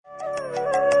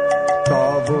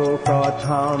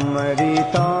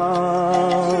কথামৃতা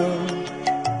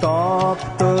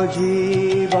তপ্ত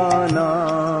জীবনা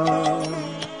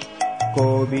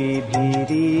কবি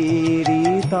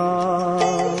ভিরিতা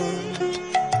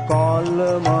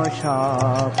কলমশাপহ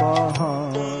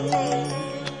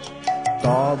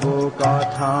তব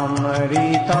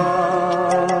কথামৃতা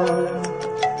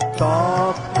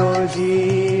তপ্ত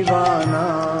জীবনা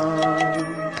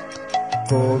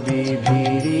কবি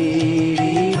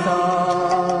ভিরিতা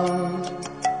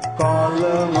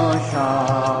কলমশাপহ.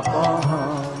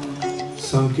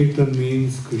 Sankirtan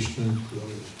means Krishna's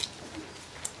glory.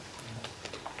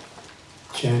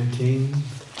 Chanting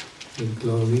the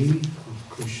glory of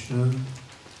Krishna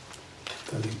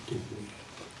collectively.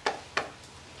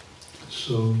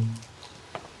 So,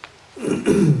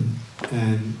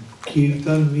 and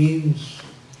Kirtan means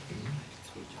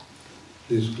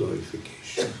this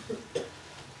glorification.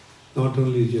 Not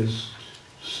only just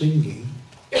singing,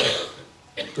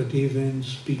 but even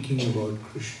speaking about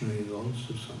Krishna is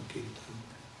also Sankirtan.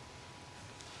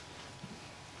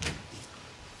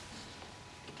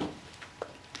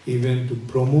 Even to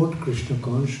promote Krishna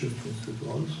consciousness is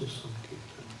also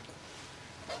Sankirtan.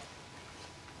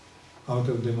 Out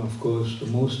of them, of course, the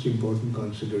most important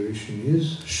consideration is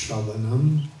Shravanam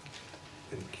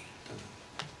and Kirtanam.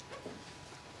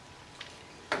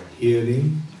 Hearing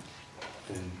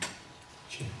and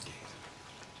chanting.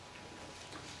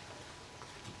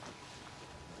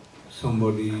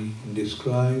 Somebody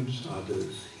describes,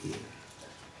 others hear.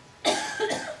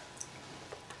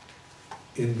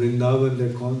 In Vrindavan,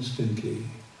 they're constantly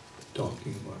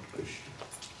talking about Krishna.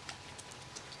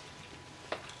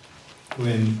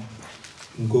 When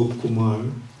Gokumar,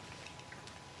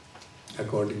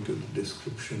 according to the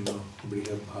description of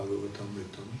Brihad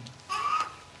Bhagavatamritam,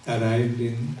 arrived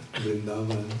in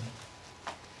Vrindavan,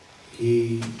 he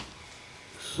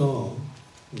saw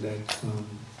that some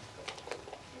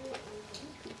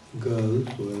girls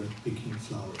were picking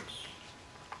flowers.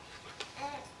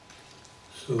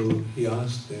 So he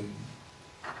asked them,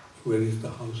 where is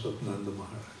the house of Nanda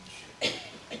Maharaj?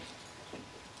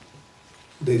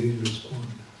 They didn't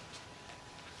respond.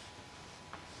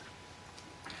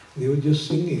 They were just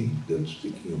singing, they were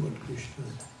speaking about Krishna,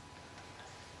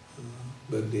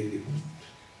 but they didn't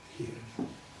hear.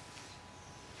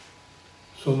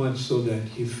 So much so that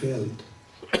he felt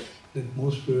that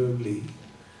most probably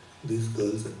these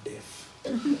girls are deaf.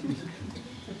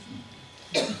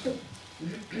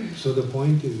 So the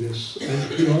point is this, and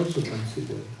he also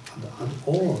considered,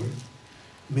 or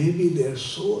maybe they are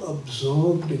so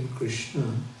absorbed in Krishna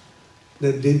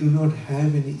that they do not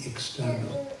have any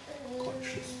external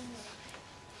consciousness.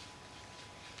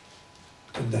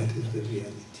 And that is the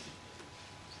reality.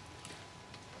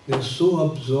 They are so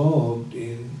absorbed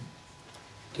in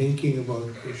thinking about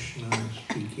Krishna,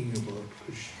 speaking about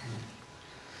Krishna,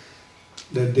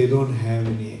 that they don't have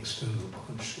any external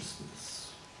consciousness.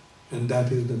 And that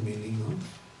is the meaning of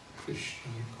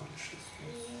Krishna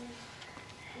consciousness.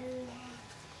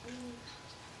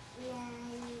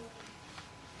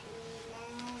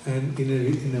 And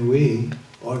in a way,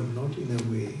 or not in a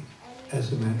way,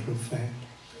 as a matter of fact,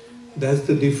 that's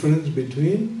the difference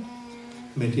between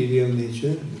material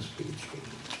nature and the spiritual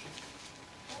nature.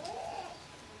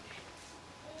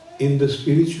 In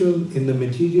the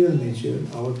material nature,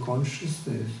 our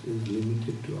consciousness is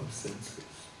limited to our senses.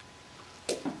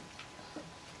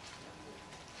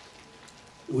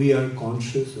 We are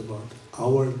conscious about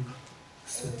our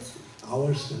senses,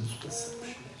 our sense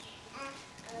perceptions.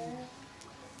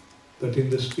 But in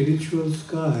the spiritual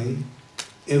sky,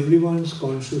 everyone's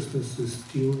consciousness is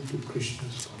tuned to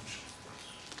Krishna's consciousness.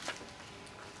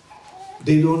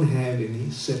 They don't have any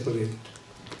separate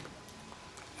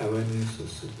awareness or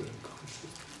separate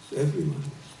consciousness. Everyone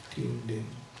is tuned in,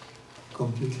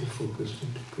 completely focused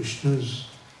into Krishna's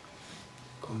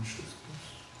consciousness.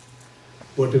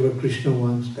 Whatever Krishna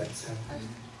wants, that's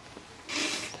happening.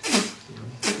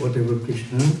 Whatever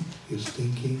Krishna is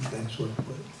thinking, that's what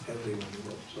everyone is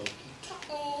absorbed into.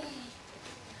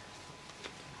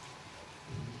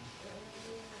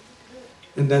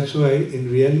 And that's why, in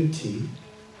reality,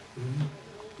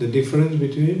 the difference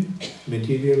between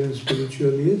material and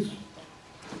spiritual is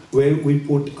where we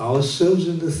put ourselves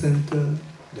in the center,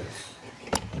 that's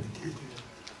material.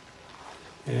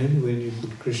 And when you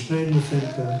put Krishna in the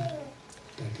center,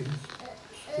 that is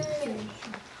spiritual.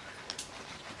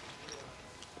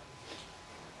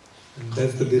 And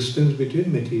that's the distance between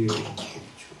material and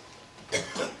spiritual.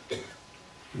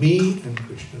 Me and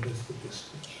Krishna, that's the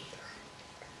distance.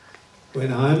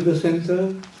 When I am the center,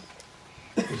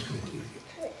 it's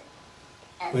material.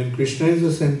 When Krishna is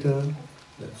the center,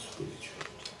 that's spiritual.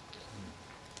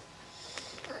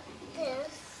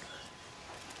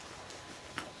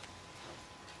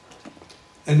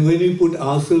 And when we put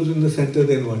ourselves in the center,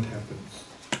 then what happens?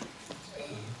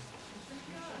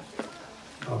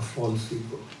 Our false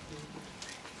ego.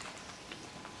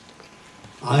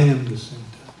 I am the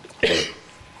center.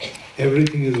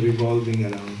 Everything is revolving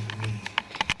around me.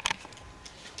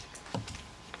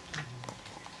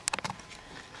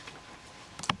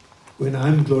 When I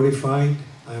am glorified,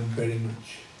 I am very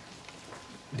much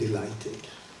delighted.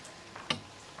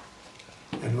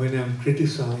 And when I am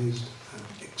criticized, I am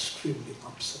extremely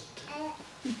upset.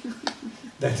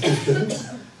 That is the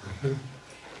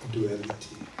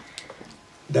duality.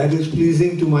 That is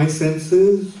pleasing to my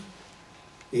senses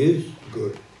is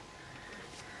good.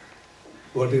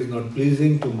 What is not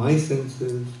pleasing to my senses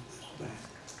is bad.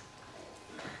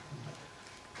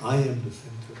 I am the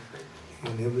center of everything,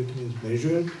 and everything is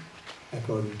measured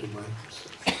according to my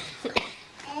perception.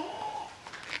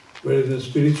 Whereas in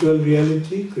spiritual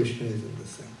reality, Krishna is in the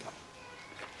center.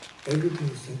 Everything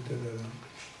is centered around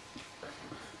Krishna.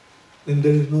 Then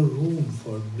there is no room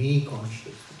for me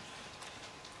consciousness.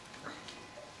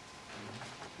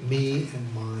 Me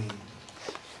and mine.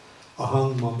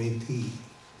 Aham mameti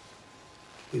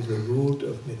is the root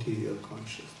of material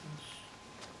consciousness.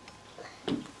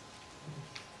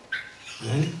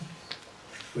 And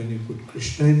when you put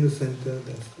Krishna in the center,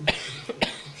 that's the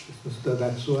consciousness. So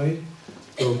that's why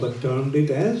Prabhupada termed it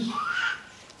as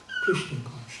Krishna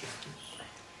consciousness.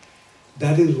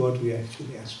 That is what we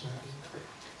actually aspire for,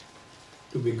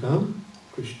 to become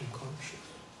Krishna conscious.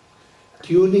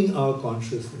 Tuning our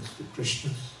consciousness to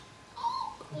Krishna's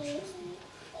consciousness.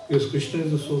 Because Krishna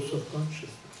is the source of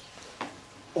consciousness.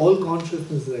 All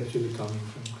consciousness is actually coming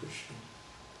from Krishna.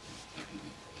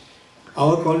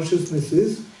 Our consciousness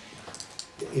is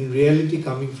in reality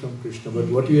coming from Krishna. But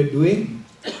what we are doing,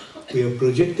 we are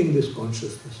projecting this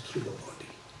consciousness through the body.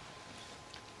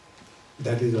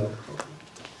 That is our problem.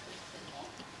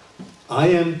 I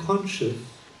am conscious,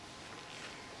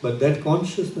 but that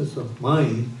consciousness of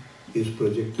mine is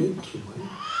projected through my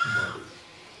body.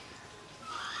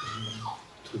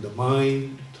 Through the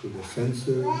mind, through the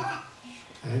senses,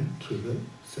 and through the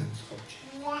sense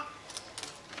object.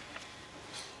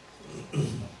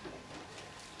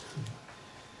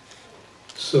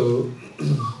 So,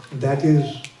 that is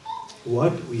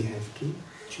what we have to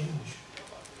change.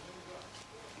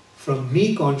 From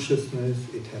me consciousness,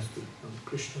 it has to become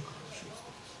Krishna consciousness.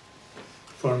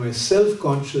 For my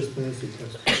self-consciousness, it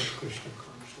has to be Krishna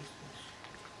consciousness.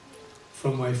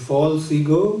 From my false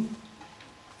ego,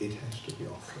 it has to be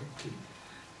offered to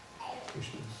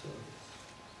Krishna's service.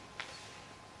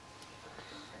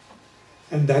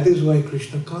 And that is why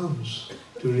Krishna comes,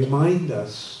 to remind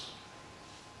us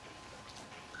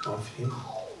of Him.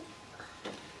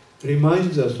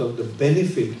 Reminds us of the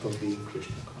benefit of being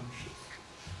Krishna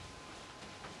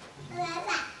conscious.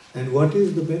 And what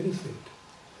is the benefit?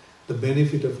 The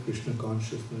benefit of Krishna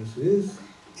consciousness is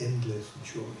endless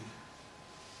joy.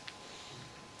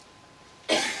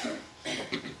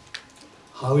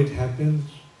 How it happens,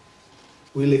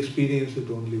 we'll experience it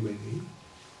only when we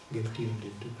get tuned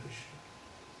into Krishna.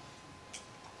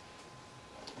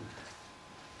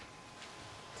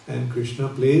 And Krishna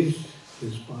plays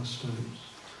his pastimes.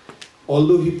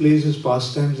 Although he plays his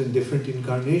pastimes in different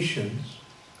incarnations,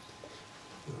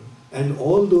 and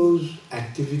all those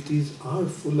activities are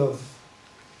full of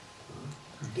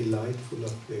delight, full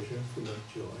of pleasure, full of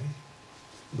joy.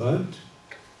 But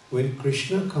when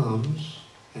Krishna comes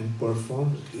and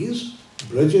performs his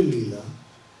Braja Leela,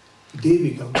 they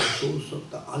become the source of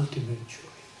the ultimate joy.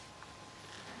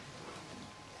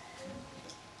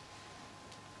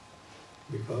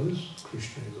 Because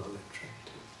Krishna is all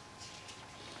attractive.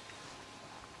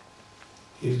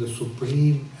 He is the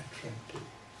supreme attractive.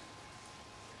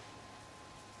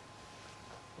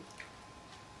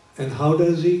 And how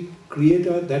does he create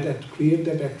that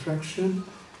attraction?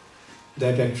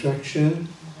 That attraction,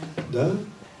 the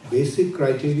basic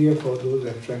criteria for those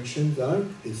attractions are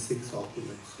his 6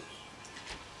 opulences.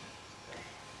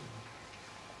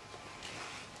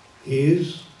 He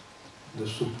is the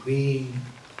supreme.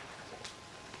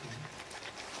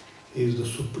 He is the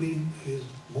supreme. He is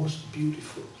most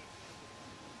beautiful.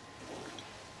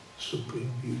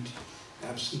 Supreme beauty,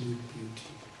 absolute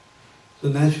beauty. So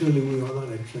naturally we all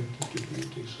are attracted to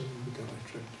beauty, so we become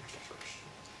attracted to Krishna.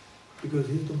 Because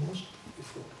he is the most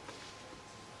beautiful.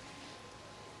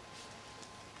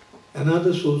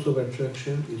 Another source of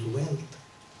attraction is wealth.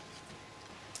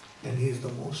 And he is the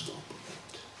most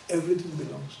opulent. Everything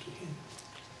belongs to him.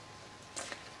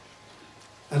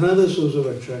 Another source of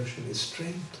attraction is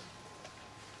strength.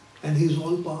 And he is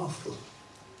all powerful.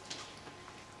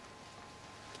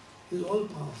 He is all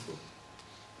powerful.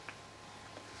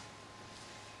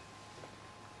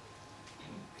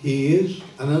 He is,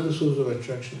 another source of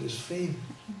attraction is fame.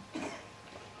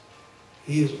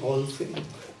 He is all fame.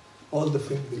 All the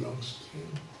fame belongs to him.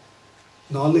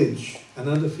 Knowledge,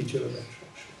 another feature of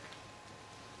attraction.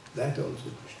 That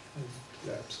also Krishna has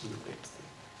the absolute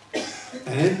extent.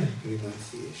 And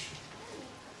renunciation.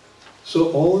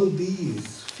 So all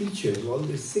these features, all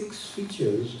the 6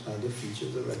 features are the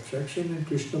features of attraction, and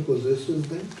Krishna possesses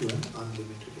them to an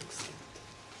unlimited extent.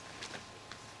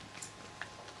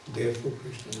 Therefore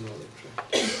Krishna is all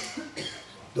attractive.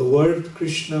 The word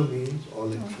Krishna means all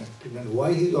attractive. And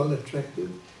why he is all attractive?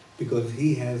 Because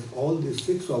he has all these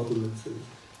 6 opulences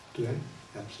to an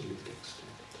absolute extent.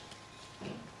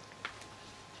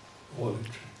 All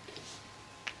attractive.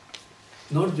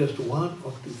 Not just one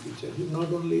or 2 features. He is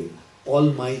not only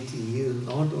almighty, he is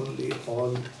not only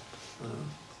all,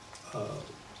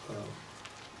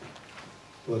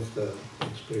 what's the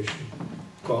expression?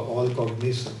 All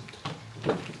cognizant.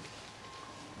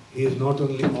 He is not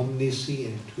only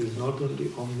omniscient, he is not only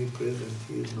omnipresent,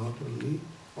 he is not only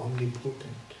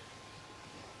omnipotent.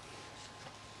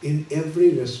 In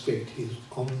every respect, he is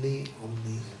omni, and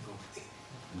omni.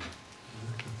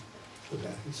 So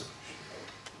that is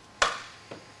Krishna.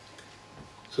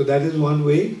 So that is one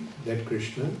way that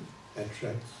Krishna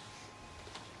attracts.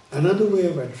 Another way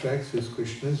of attracts is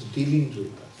Krishna's dealings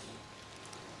with us.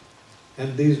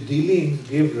 And these dealings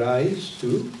give rise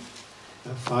to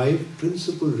 5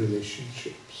 principal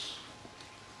relationships.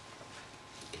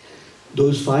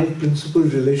 Those 5 principal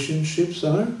relationships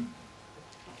are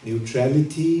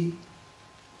neutrality,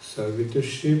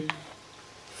 servitorship,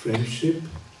 friendship,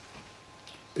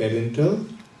 parental,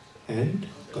 and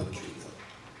conjugal.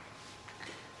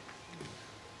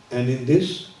 And in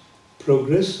this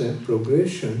progression,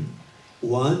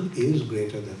 one is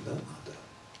greater than the other.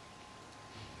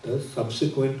 The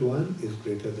subsequent one is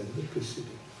greater than the preceding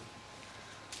one.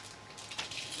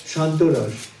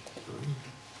 Shantaraj.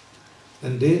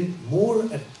 And then more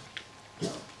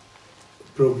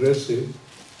progressive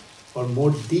or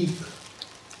more deep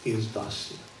is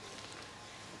Dasya.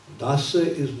 Dasya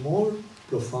is more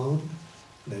profound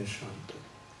than Shanta.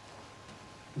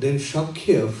 Then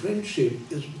Shakhya,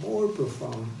 friendship, is more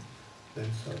profound than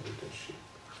servitorship.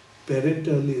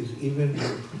 Parental is even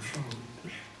more profound.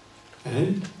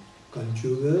 And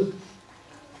conjugal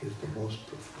is the most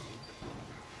profound.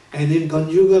 And in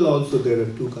conjugal also there are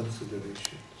 2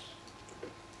 considerations.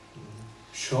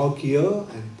 Shakhya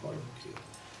and Parakya.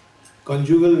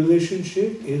 Conjugal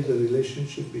relationship is the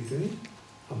relationship between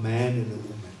a man and a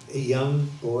woman, a young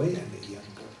boy and a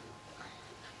young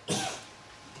girl.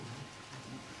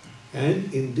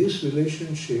 And in this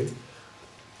relationship,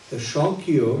 the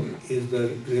Shakhya is the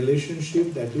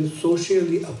relationship that is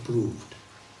socially approved.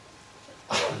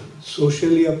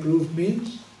 Socially approved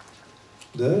means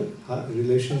the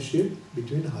relationship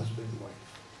between husband and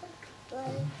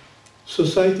wife.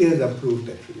 Society has approved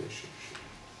that relationship.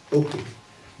 Okay,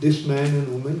 this man and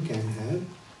woman can have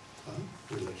a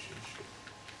relationship.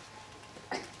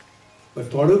 But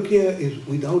Parakya is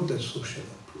without the social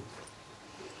approval.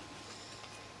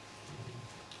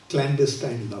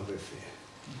 Clandestine love affair.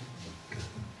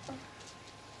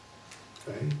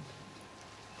 Right?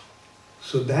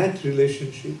 So that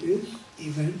relationship is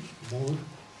even more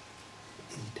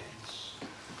intense.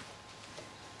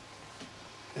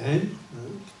 And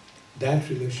that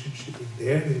relationship is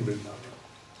there in Vrindavan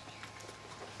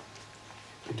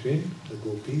between the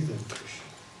gopis and Krishna.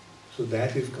 So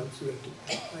that is considered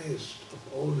the highest of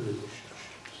all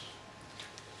relationships.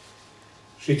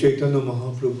 Sri Chaitanya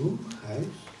Mahaprabhu has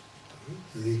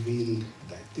revealed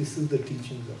that. This is the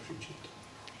teachings of Sri Chaitanya.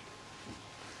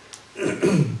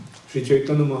 Sri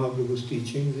Chaitanya Mahaprabhu's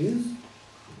teachings is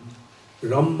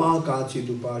Ramma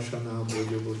Kachidupashana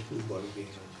Brajabodhu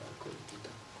Vargena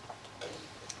Jakolpita.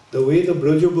 The way the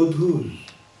Brajabodhus,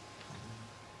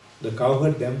 the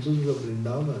cowherd damsels of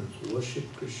Vrindavan,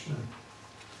 worshipped Krishna,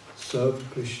 served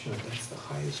Krishna, that's the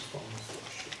highest form of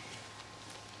worship.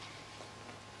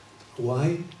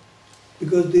 Why?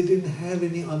 Because they didn't have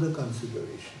any other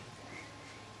consideration.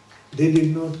 They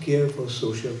did not care for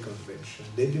social convention.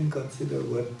 They didn't consider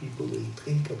what people will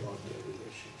think about their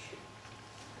relationship.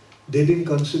 They didn't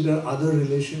consider other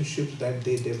relationships that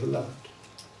they developed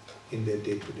in their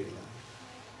day-to-day life.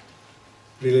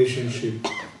 Relationship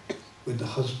with the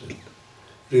husband,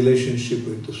 relationship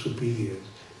with the superiors,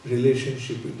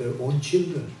 relationship with their own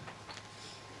children.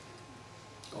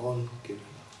 All given up.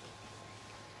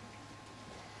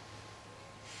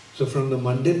 So from the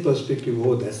mundane perspective,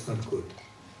 oh, that's not good.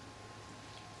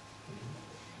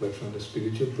 But from the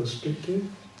spiritual perspective,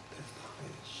 that's the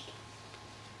highest.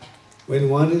 When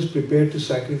one is prepared to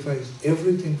sacrifice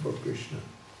everything for Krishna,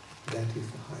 That is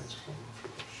the highest form of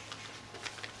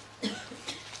relationship.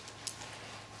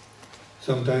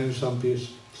 Sometimes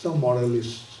some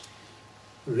moralists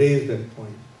raise that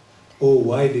point. Oh,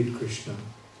 why did Krishna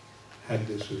have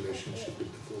this relationship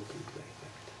with the gopis like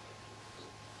that?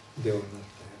 They were not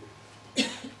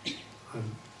married.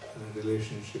 A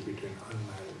relationship between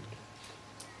unmarried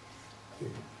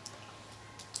people.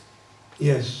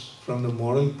 Yes, from the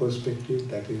moral perspective,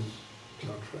 that is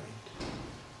not right.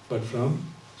 But from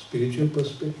spiritual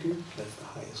perspective, that's the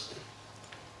highest step.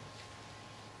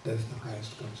 That's the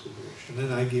highest consideration.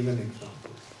 And I give an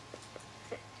example.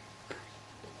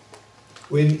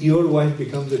 When your wife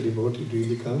becomes a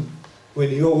devotee,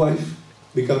 when your wife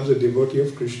becomes a devotee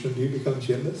of Krishna, do you become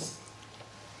jealous?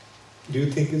 Do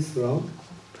you think it's wrong?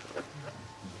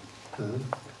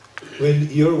 When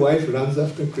your wife runs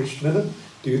after Krishna,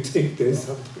 do you think there's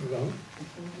something wrong?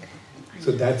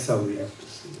 So that's how we have to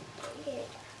see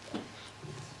it.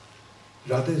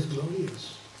 Radha is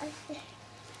glorious.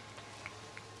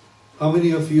 How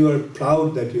many of you are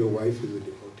proud that your wife is a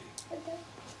devotee?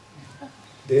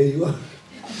 There you are.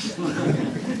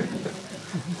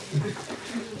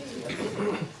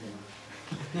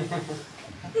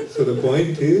 So the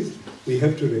point is, we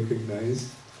have to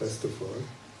recognize, first of all,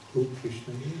 who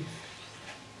Krishna is.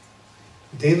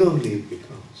 Then only it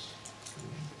becomes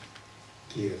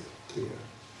clear.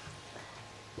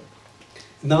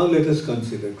 Now let us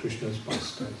consider Krishna's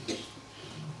pastimes.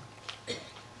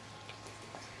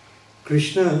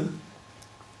 Krishna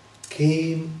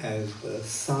came as the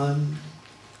son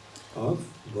of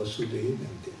Vasudeva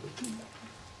and Devaki.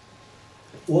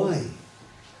 Why?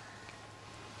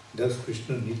 Does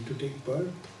Krishna need to take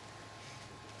birth?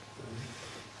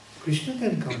 Krishna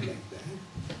can come like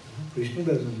that. Krishna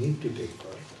doesn't need to take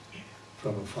birth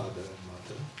from a father and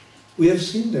mother. We have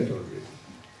seen that already.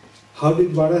 How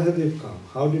did Varahadev come?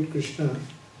 How did Krishna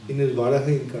in his Varaha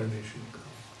incarnation come?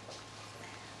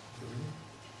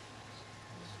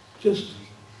 Just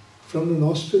from the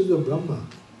nostrils of Brahma.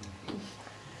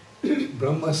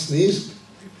 Brahma sneezed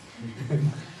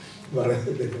and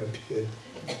Varahadev appeared.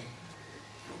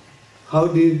 How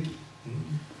did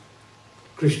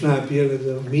Krishna appear as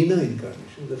a Meena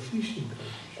incarnation, the fish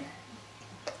incarnation?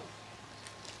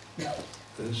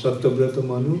 And Satyavrata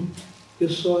Manu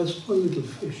just saw a small little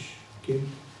fish came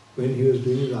when he was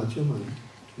doing his Achaman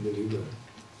in the river.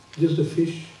 Just a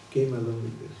fish came along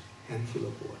with this handful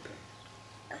of water.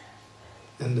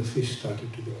 And the fish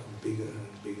started to become bigger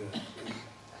and bigger and bigger.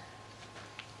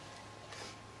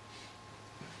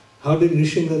 How did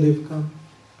Nrsimhadev come?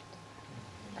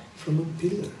 From a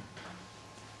pillar.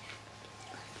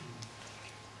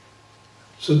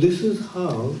 So this is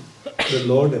how the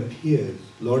Lord appears.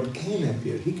 Lord can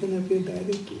appear. He can appear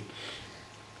directly.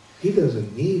 He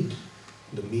doesn't need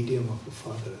the medium of a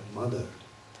father and mother,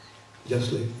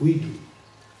 just like we do.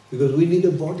 Because we need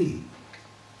a body.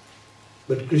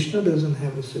 But Krishna doesn't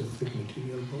have a separate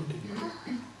material body.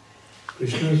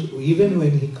 Krishna, even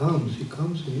when he comes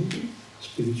in a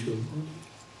spiritual body.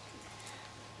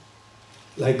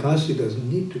 Like us, he doesn't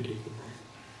need to take a body.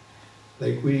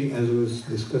 Like we, as I was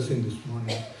discussing this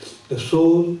morning, the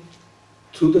soul,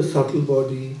 through the subtle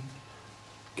body,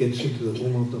 gets into the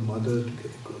womb of the mother to get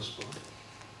a gross body.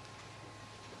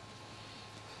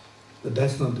 But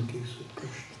that's not the case with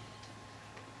Krishna.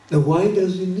 Now why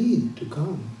does he need to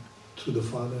come through the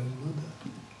father and mother?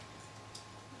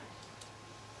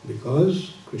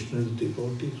 Because Krishna's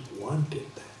devotees wanted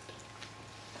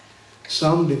that.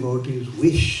 Some devotees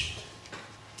wished,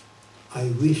 I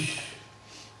wish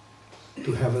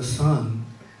to have a son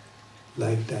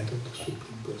like that of the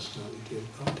Supreme Personality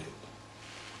of Godhead.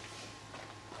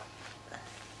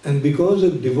 And because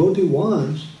a devotee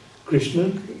wants,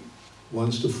 Krishna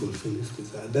wants to fulfill his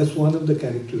desire. That's one of the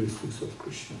characteristics of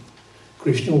Krishna.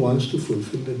 Krishna wants to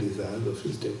fulfill the desires of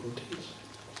his devotees.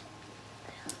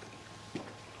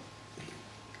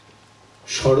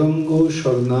 Sharango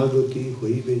Sharnagati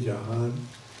hoibe jahar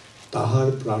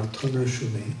tahar prarthana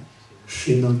shune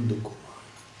Srinanda Kumar.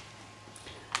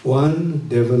 One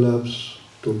develops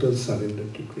total surrender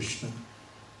to Krishna,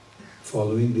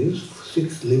 following these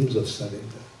 6 limbs of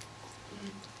surrender.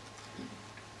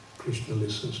 Krishna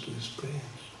listens to his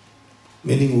prayers.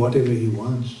 Meaning whatever he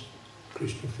wants,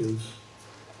 Krishna feels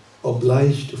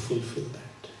obliged to fulfill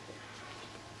that.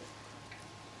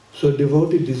 So a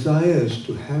devotee desires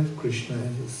to have Krishna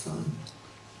as his son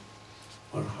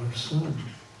or her son.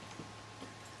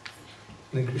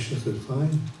 And Krishna says,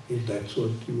 fine, if that's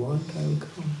what you want, I'll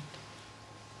come.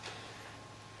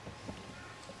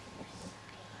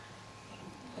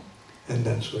 And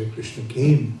that's why Krishna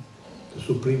came, the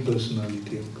Supreme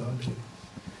Personality of Godhead,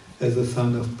 as the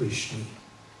son of Prishni.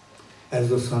 as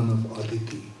the son of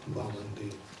Aditi,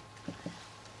 Vamandev,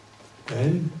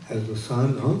 and as the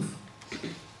son of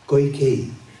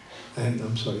Kaikeyi, and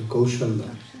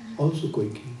Kaushalya, also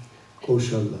Kaikeyi,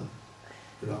 Kaushalya,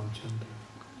 Ramchandra,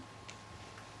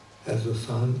 as the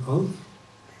son of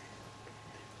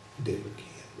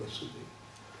Devaki and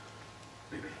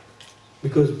Vasudeva.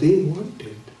 Because they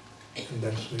wanted, and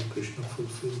that's why Krishna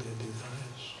fulfilled their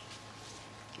desires.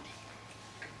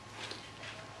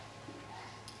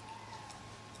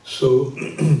 So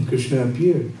Krishna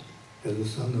appeared as the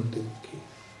son of Devaki.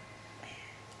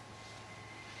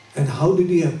 And how did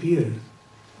he appear?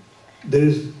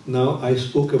 Now I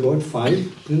spoke about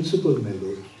 5 principal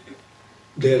mellows.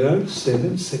 There are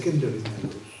 7 secondary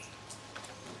mellows.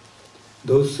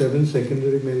 Those 7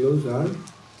 secondary mellows are,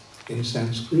 in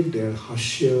Sanskrit, they are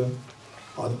Hashya,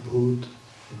 Adbhut,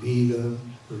 Veera,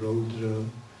 Raudra,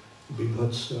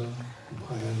 Bibhatsa,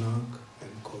 Bhayanak,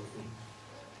 and Karun.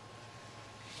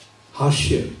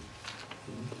 Hashya,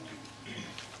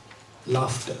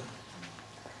 laughter.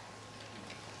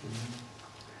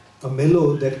 A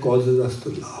mellow that causes us to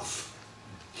laugh,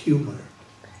 humor.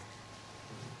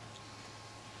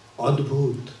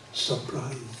 Adbhut,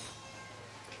 surprise.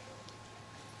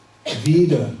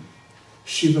 Veera,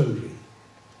 chivalry.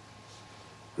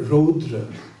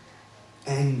 Raudra,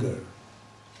 anger.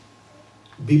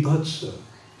 Bibhatsa,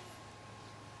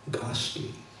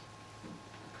 ghastly.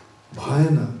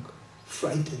 Bhayanak,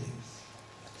 frightening.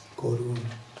 Karun,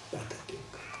 pathetic.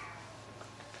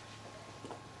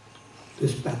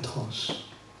 This pathos,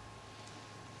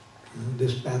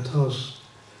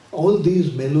 all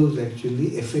these mellows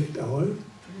actually affect our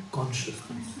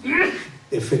consciousness,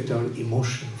 affect our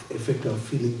emotions, affect our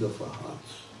feelings of our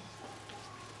hearts,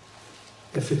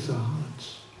 affects our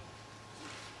hearts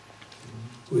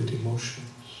with emotions.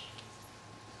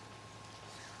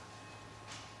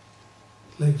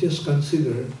 Like just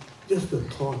consider, just the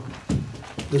thought,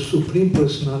 the Supreme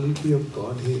Personality of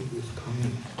Godhead is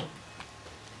coming.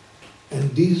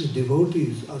 And these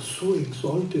devotees are so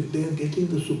exalted, they are getting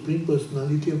the Supreme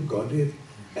Personality of Godhead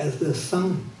as their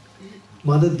son.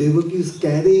 Mother Devaki is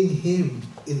carrying him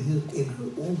in her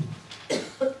womb.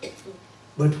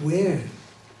 But where?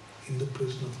 In the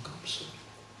prison of Kamsa.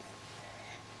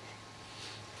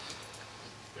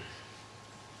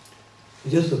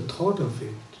 Just the thought of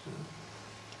it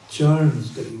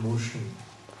churns the emotion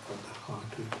of the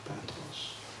heart with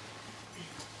pathos.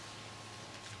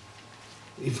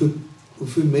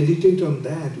 If we meditate on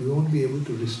that, we won't be able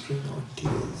to restrain our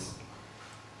tears.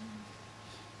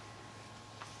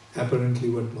 Apparently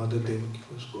what Mother Devaki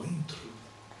was going through.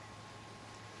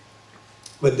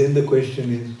 But then the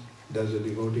question is, does the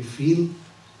devotee feel?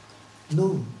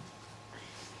 No.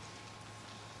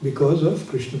 Because of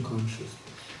Krishna consciousness.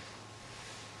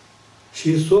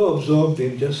 She is so absorbed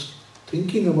in just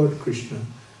thinking about Krishna,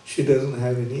 she doesn't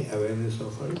have any awareness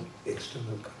of her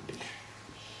external condition.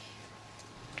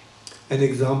 An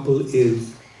example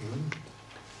is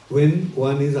when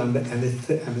one is under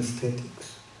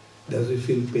anesthetics, does he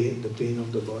feel pain, the pain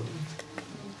of the body?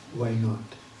 Why not?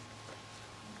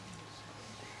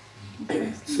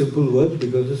 Simple words,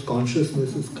 because his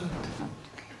consciousness is cut.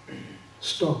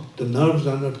 Stop. The nerves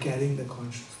are not carrying the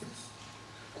consciousness.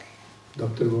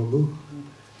 Dr. Babu?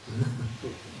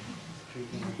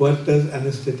 What does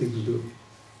anesthetics do?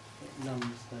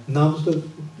 Numbs the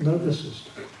nervous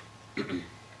system.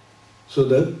 So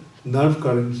the nerve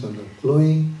currents are not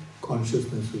flowing,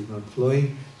 consciousness is not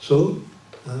flowing. So,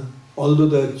 although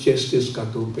the chest is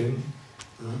cut open,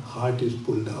 heart is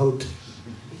pulled out,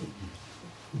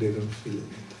 they don't feel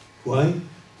anything. Why?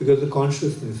 Because the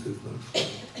consciousness is not flowing.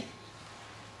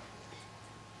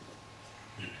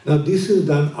 Now this is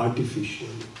done artificially.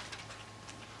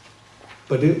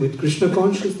 But with Krishna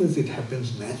consciousness it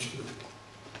happens naturally.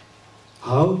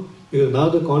 How? Because now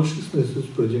the consciousness is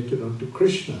projected onto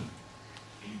Krishna.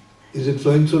 Is it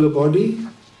flowing through the body?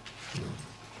 No.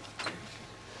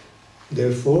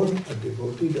 Therefore, a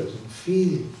devotee doesn't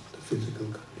feel the physical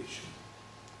condition.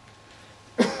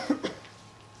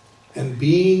 And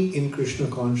being in Krishna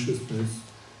consciousness,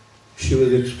 she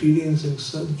was experiencing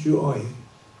such joy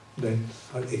that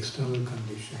her external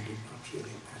condition did not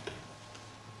really matter.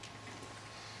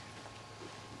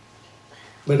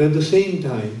 But at the same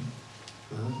time,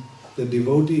 the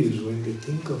devotees, when they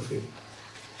think of it,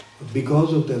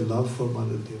 because of their love for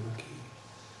Mother Devaki,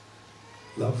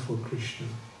 love for Krishna,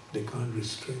 they can't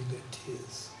restrain their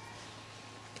tears.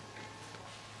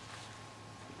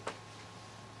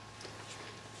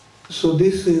 So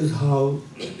this is how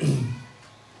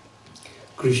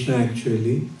Krishna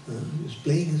actually is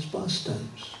playing his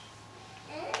pastimes.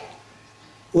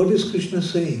 What is Krishna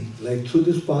saying? Like through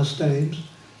this pastimes,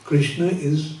 Krishna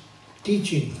is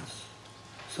teaching us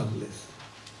some lesson.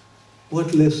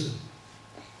 What lesson?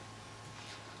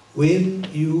 When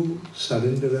you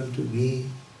surrender unto me,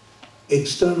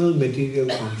 external material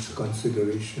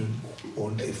consideration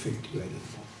won't affect you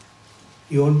anymore.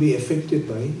 You won't be affected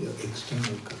by your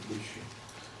external condition.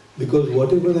 Because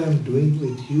whatever I am doing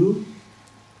with you,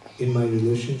 in my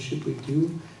relationship with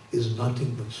you, is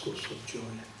nothing but source of joy.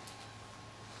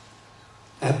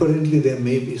 Apparently there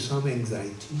may be some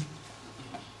anxiety,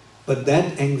 but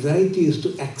that anxiety is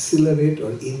to accelerate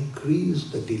or increase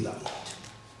the delight.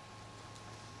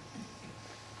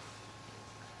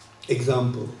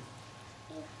 Example,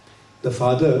 the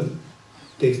father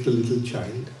takes the little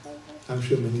child, I'm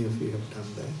sure many of you have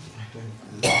done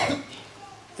that,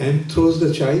 and throws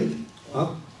the child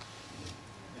up,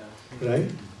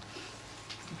 right?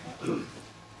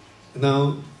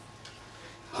 Now,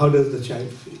 how does the child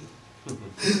feel?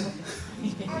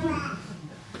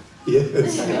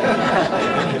 Yes.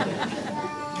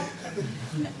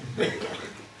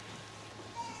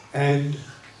 And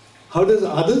how does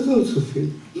others also feel?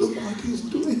 Look what he's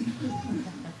doing.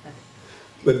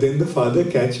 But then the father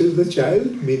catches the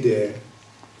child mid-air.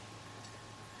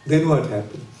 Then what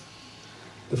happens?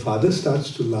 The father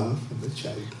starts to laugh and the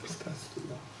child starts to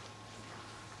laugh.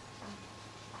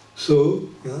 So,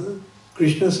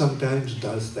 Krishna sometimes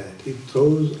does that. He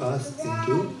throws us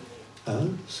into a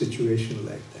situation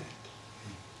like that.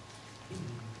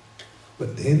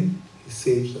 But then he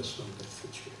saves us from that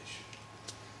situation.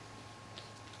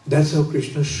 That's how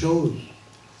Krishna shows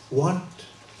what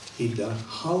he does,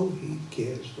 how he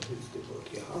cares for his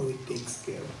devotee, how he takes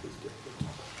care of his devotee.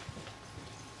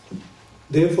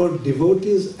 Therefore,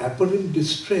 devotee's apparent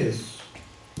distress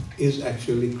is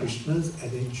actually Krishna's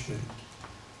arrangement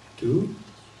to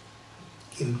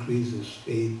increase his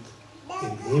faith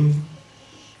in him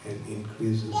and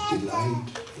increase his delight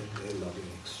in their loving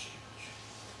exchange.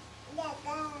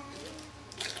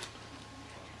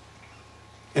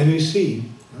 And we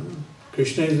see,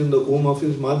 Krishna is in the womb of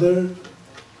his mother,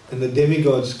 and the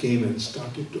demigods came and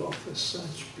started to offer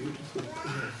such beautiful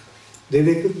prayers. They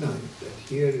recognize that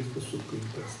here is the Supreme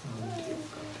Personality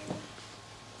of God.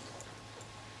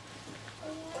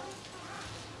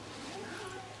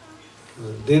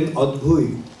 Then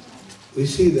Adbhui, we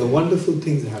see the wonderful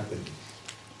things happen.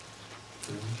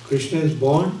 Krishna is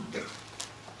born,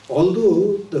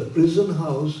 although the prison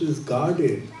house is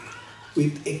guarded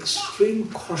with extreme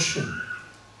caution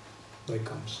by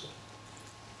Kamsa.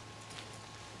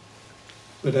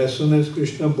 But as soon as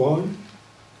Krishna born,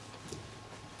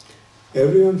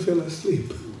 everyone fell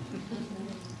asleep.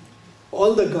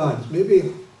 All the guards,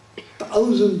 maybe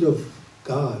thousands of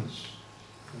guards,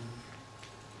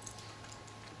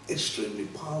 extremely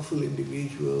powerful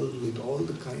individuals with all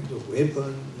the kinds of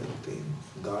weapons and things,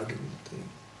 guarding things.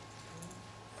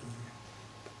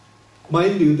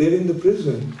 Mind you, they're in the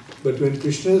prison, but when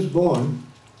Krishna is born,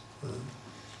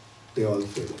 they all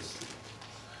fell asleep.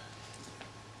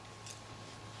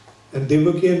 And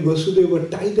Devaki and Vasudeva were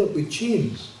tied up with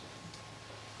chains.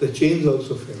 The chains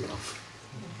also fell off.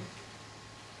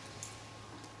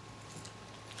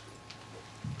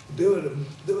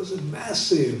 There was a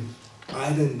massive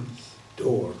iron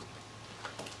door.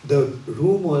 The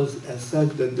room was as such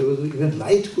that there was even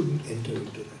light couldn't enter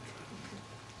into that room.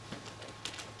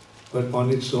 But on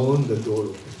its own, the door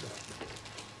opened up.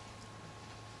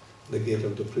 The gate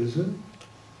of the prison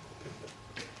opened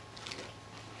up.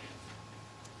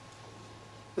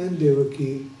 And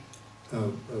Devaki,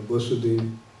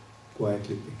 Vasudeva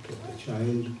quietly picked up the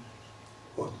child,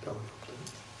 walked out of them.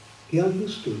 He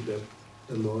understood that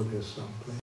the Lord has some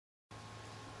plan.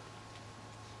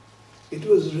 It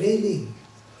was raining,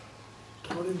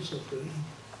 torrents of rain.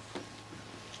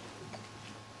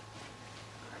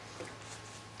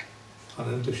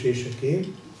 Anantashesha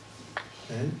came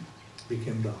and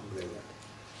became the umbrella.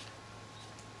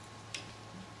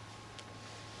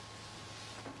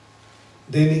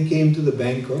 Then he came to the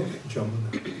bank of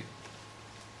Jamuna.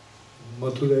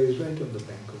 Mathura is right on the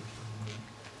bank of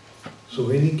Jamuna. So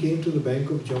when he came to the bank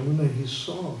of Jamuna, he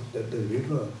saw that the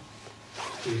river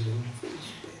is in full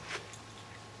speed.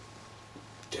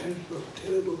 Terrible,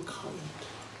 terrible current.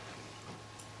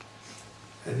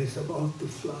 And it's about to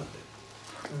flood.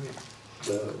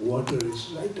 The water is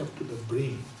right up to the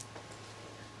brim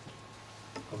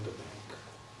of the bank.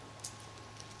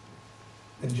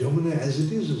 And Jamuna, as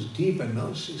it is deep, and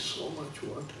now sees so much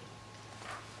water.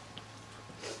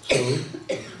 So,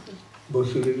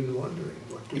 Vasudeva is wondering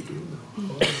what to do now.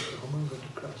 How am I going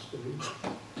to cross the river?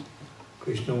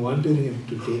 Krishna wanted him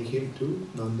to take him to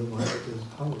Nanda Maharaj's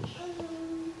house.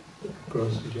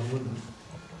 cross Yamuna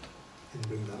in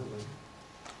Vrindavan.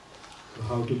 So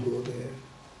how to go there?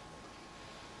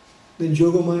 Then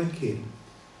Yogamaya came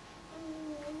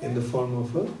in the form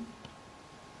of a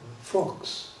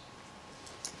fox.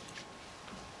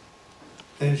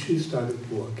 And she started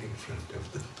to walk in front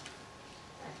of them,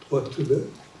 walk to the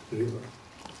river.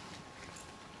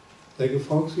 Like a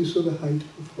fox, you saw the height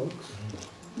of a fox?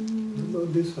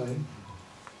 About this height.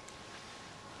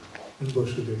 And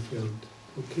Vasudeva felt,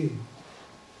 okay,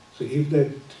 so if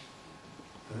that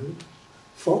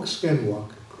fox can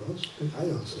walk across, then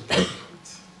I also can.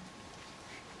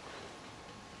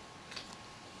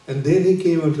 And then he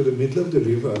came out to the middle of the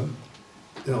river,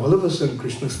 and all of a sudden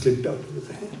Krishna slipped out of his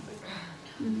hand.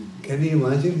 Can you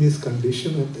imagine his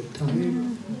condition at that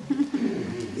time?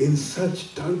 In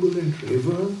such turbulent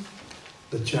river,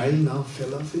 the child now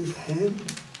fell off his hand,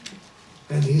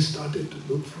 and he started to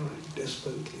look for him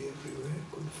desperately everywhere,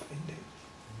 couldn't find him.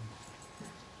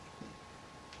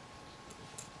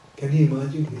 Can you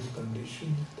imagine his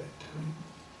condition at that time?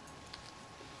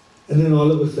 And then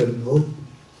all of a sudden, oh,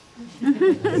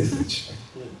 there's the child.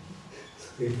 So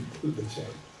he pulled the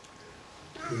child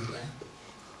to his lap.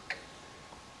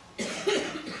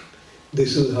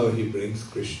 This is how he brings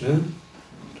Krishna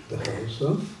to the house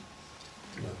of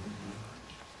Nanda.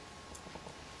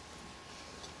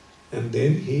 And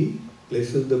then he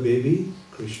places the baby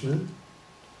Krishna,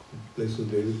 places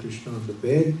baby Krishna on the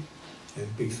bed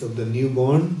and picks up the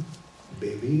newborn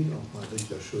baby of Mother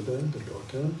Yashoda, the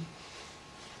daughter,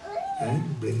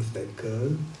 and brings that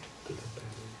girl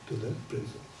to the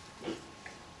prison.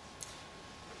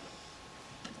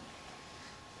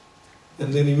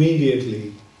 And then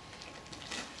immediately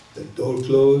the door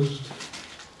closed,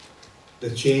 the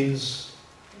chains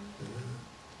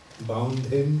bound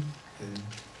him and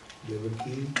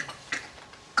Devaki.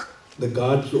 The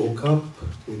guards woke up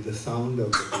with the sound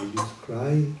of the baby's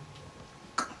cry.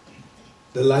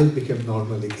 The life became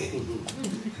normal again.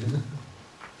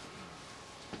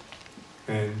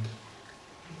 And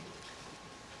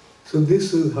so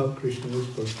this is how Krishna is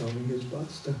performing his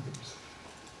pastimes.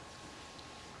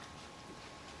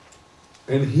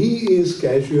 And he is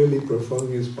casually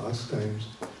performing his pastimes,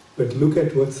 but look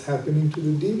at what's happening to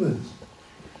the demons.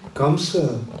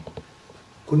 Kamsa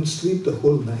couldn't sleep the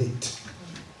whole night.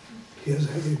 He was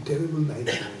having terrible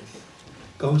nightmares.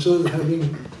 Kamsa was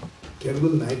having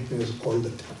terrible nightmares all the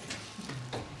time.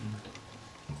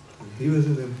 He was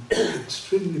in an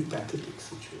extremely pathetic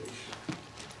situation.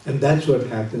 And that's what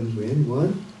happens when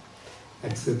one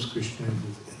accepts Krishna as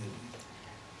his enemy.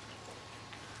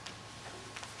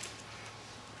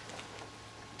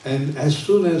 And as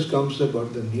soon as Kamsa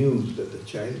got the news that the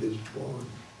child is born,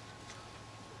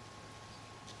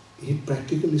 he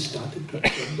practically started to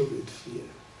tremble with fear.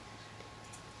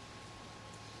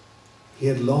 He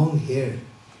had long hair,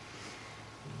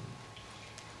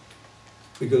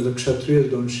 because the Kshatriyas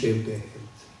don't shave their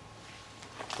heads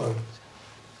or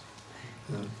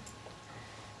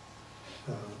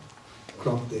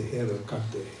crop their hair or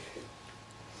cut their hair.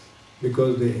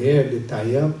 Because the hair they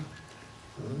tie up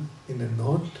in a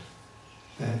knot,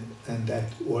 and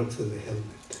that works as a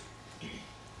helmet,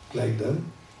 like the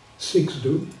Sikhs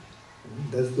do.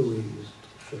 That's the way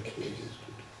Kshatriyas used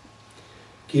to do.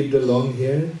 Keep the long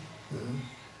hair,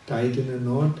 tie it in a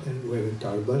knot, and wear a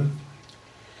turban,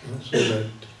 so that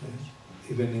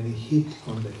even any heat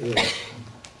on the hair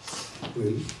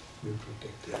will be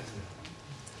protected.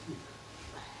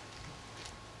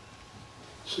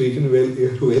 So you can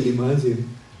well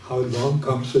imagine how long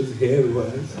Kamsa's hair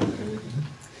was,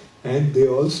 and they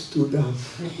all stood up.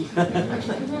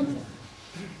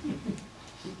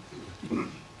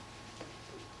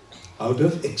 Out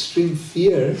of extreme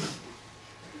fear,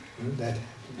 that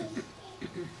happens.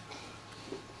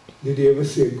 Did you ever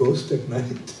see a ghost at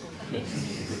night?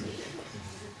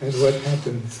 And what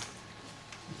happens?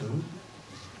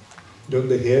 Don't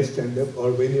the hair stand up?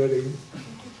 Or when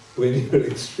you're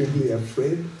extremely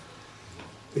afraid,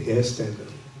 the hair stand up.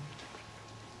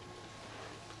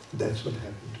 That's what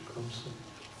happened to Kamsa.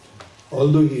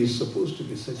 Although he is supposed to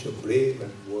be such a brave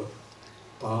and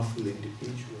powerful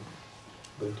individual,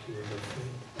 but he was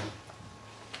afraid.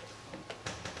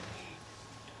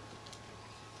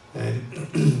 And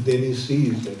then he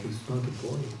sees that it's not a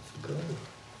boy, it's a girl.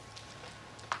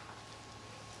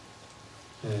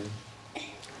 And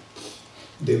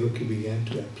Devaki began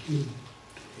to appeal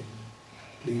to him.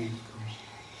 Please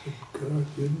come. Girl,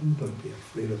 you don't be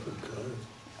afraid of a girl.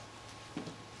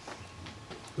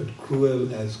 But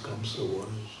cruel as Kamsa was,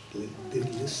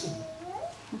 didn't listen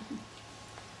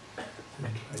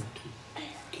and tried to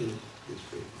kill his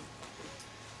baby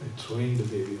by throwing the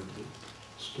baby on the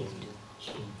stone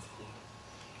floor.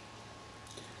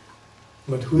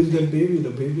 But who is that baby? The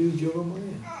baby is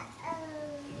Yogamaya.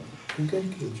 Who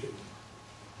can kill Yogamaya?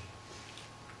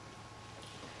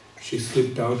 She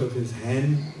slipped out of his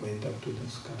hand, went up to the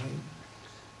sky,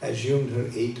 assumed her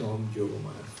 8-armed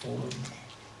Yogamaya form,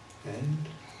 and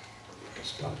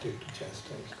started to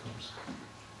chastise Kamsa.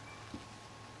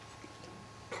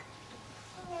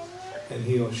 And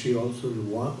he or she also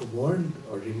warned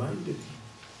or reminded him,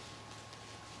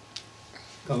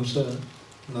 Kamsa,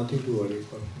 nothing to worry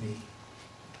about me.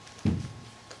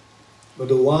 But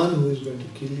the one who is going to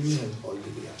kill you has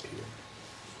already appeared.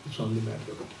 It's only a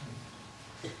matter of time.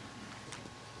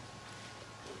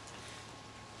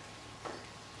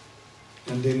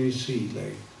 And then we see,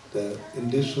 in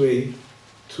this way,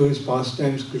 through his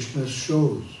pastimes, Krishna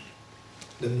shows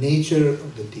the nature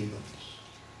of the demons.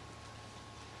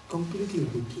 Completely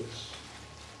ruthless.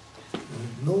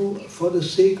 No, for the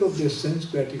sake of their sense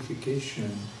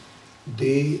gratification,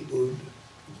 they would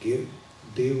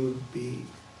be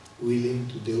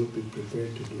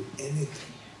prepared to do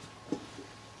anything.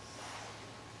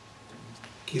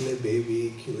 Kill a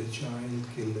baby, kill a child,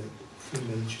 kill a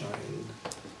female child,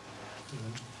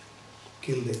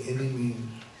 kill the enemy.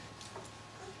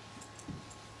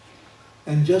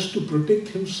 And just to protect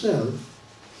himself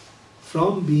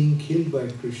from being killed by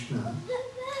Krishna,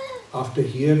 after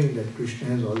hearing that Krishna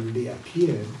has already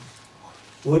appeared,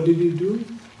 what did he do?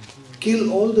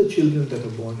 Kill all the children that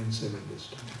are born in 7 days'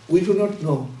 time. We do not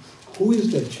know who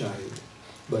is that child,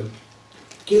 but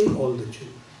kill all the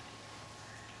children.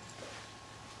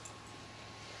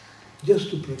 Just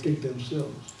to protect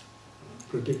themselves,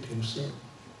 protect himself,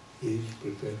 he is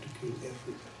prepared to kill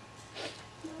everybody.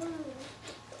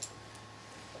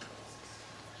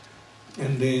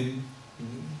 And then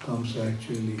comes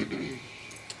actually,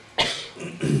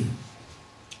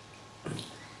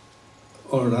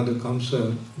 or rather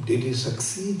Kamsa, did he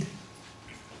succeed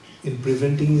in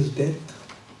preventing his death?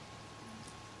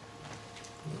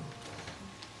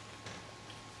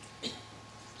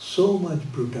 So much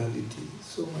brutality,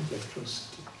 so much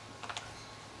atrocity,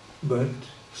 but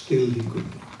still he could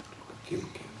not kill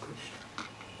King Krishna.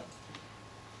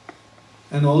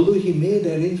 And although he made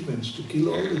arrangements to kill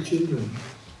all the children,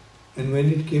 and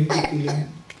when it came to killing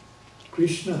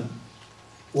Krishna,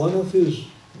 one of his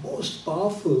most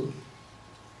powerful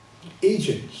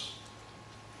agents,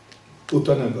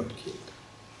 Putana, got killed.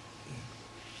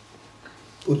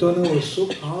 Putana was so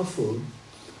powerful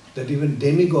that even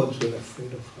demigods were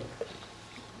afraid of her.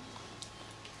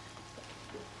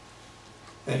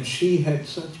 And she had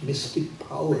such mystic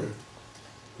power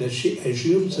that she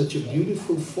assumed such a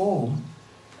beautiful form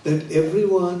that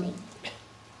everyone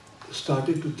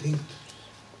started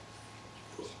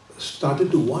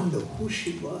to wonder who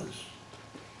she was.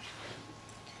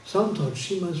 Some thought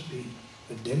she must be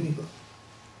a demigod.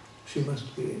 She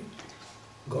must be a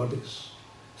goddess.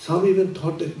 Some even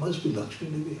thought that it must be Lakshmi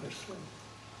Devi herself.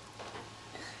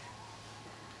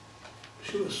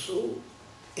 She was so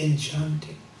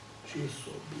enchanting. She was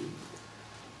so beautiful.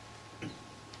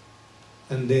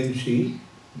 And then she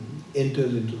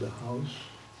enters into the house.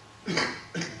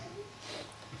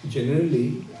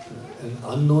 Generally, an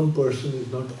unknown person is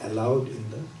not allowed in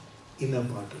the inner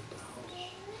part of the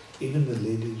house. Even the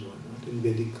ladies were not. In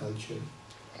Vedic culture,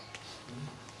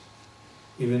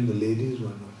 even the ladies were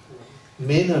not.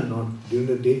 Men are not. During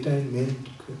the daytime, men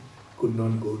could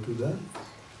not go to the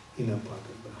inner part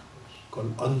of the house,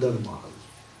 called Andar Mahal.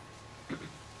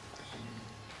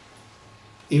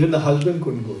 Even the husband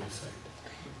couldn't go inside.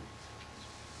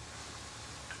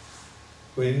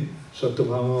 When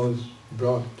Satyabhama was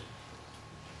brought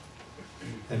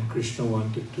and Krishna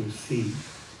wanted to see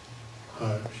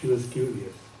her, she was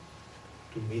curious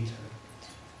to meet her.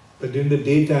 But in the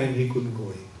daytime he couldn't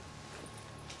go in.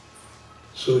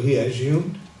 So he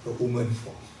assumed a woman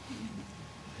form.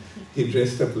 He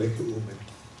dressed up like a woman.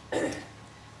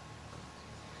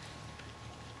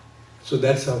 So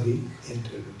that's how he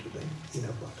entered into the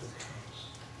inner part of the house.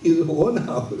 His own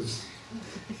house.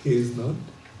 He is not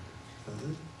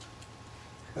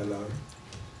allowed.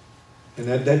 And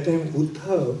at that time,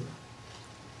 Uddhav,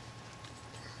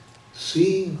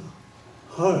 seeing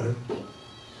her,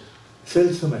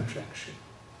 felt some attraction.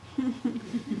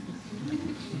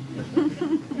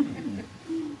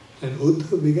 And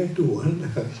Uddhav began to wonder,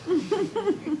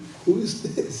 who is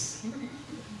this?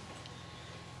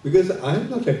 Because I am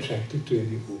not attracted to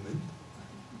any woman.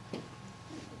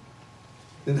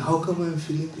 Then how come I am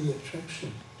feeling the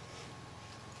attraction?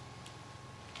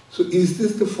 So is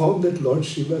this the form that Lord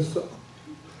Shiva saw?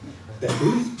 That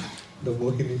is the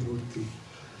Mohini Murti.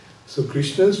 So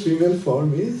Krishna's female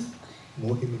form is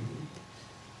Mohini Murti.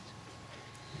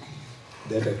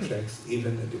 that attracts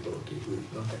even a devotee who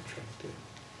is not attracted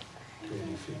to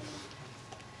anything.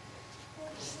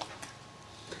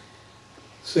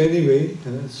 So anyway,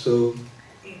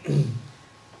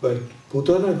 but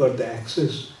Putana got the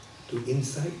access to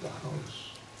inside the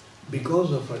house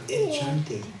because of her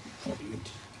enchanting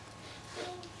beauty.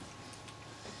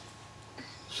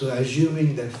 So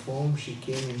assuming that form, she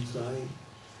came inside,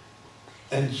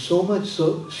 and so much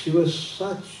so, she was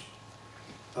such,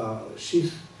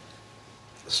 she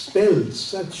spelled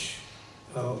such,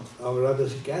 or rather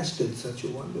casted such a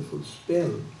wonderful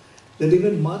spell, that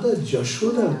even Mother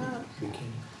Jashoda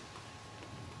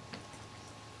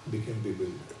became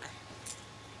bewildered.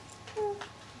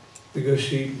 Because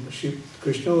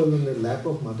Krishna was on the lap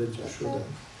of Mother Jashoda,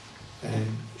 and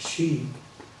she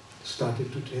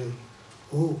started to tell,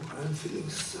 "Oh, I'm feeling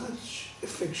such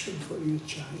affection for you,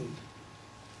 child.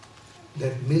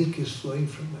 That milk is flowing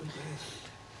from my breast.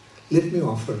 Let me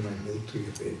offer my milk to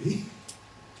your baby."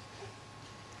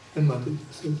 And Mother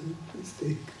Jashoda said, "Please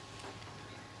take."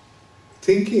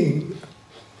 Thinking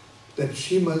that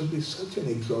she must be such an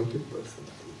exalted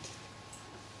personality.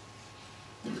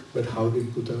 But how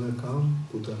did Putana come?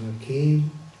 Putana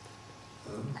came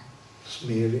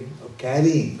smearing, or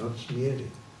carrying, not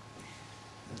smearing.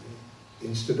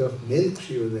 Instead of milk,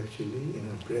 she was actually, in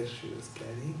her breast, she was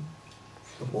carrying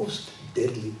the most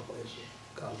deadly poison,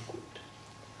 kalkut.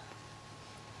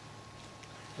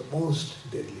 The most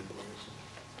deadly poison.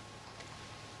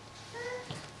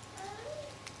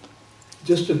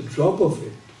 Just a drop of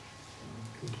it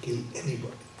would kill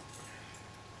anybody.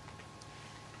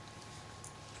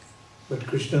 But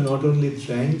Krishna not only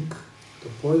drank the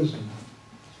poison,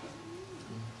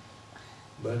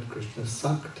 but Krishna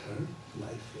sucked her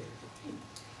life away.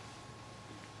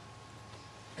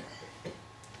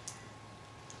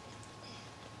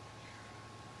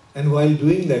 And while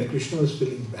doing that, Krishna was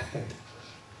feeling bad.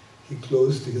 He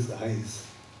closed his eyes.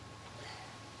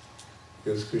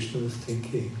 Because Krishna was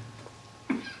thinking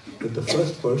that the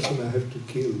first person I have to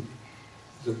kill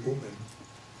is a woman.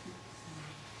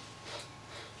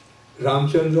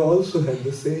 Ramchandra also had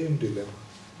the same dilemma,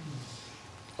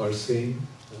 or same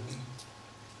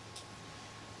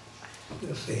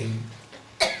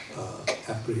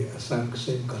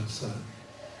concern,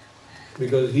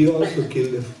 because he also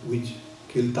killed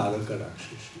Taraka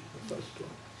Rakshashi, the first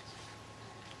one.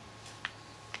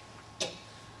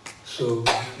 So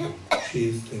she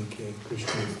is thinking,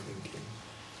 Krishna is thinking,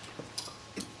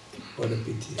 what a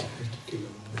pity, I have to kill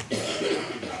a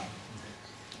woman.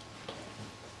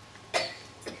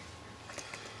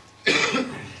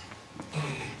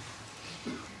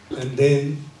 And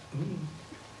then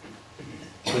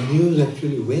the news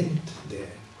actually went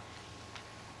there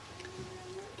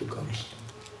to Kamsa.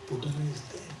 Putana is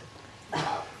dead.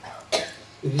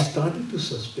 And he started to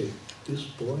suspect, this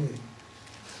boy,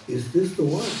 is this the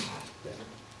one?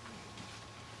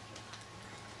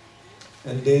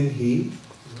 And then he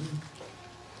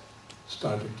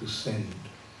started to send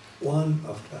one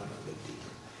after another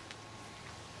demon.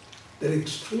 They're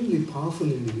extremely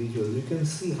powerful individuals. You can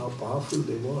see how powerful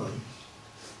they were.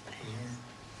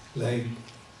 Like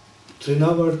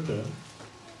Trinavarta,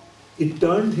 he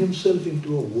turned himself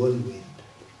into a whirlwind,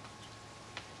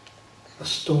 a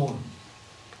storm.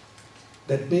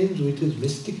 That means with his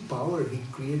mystic power, he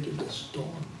created a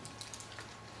storm.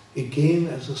 He came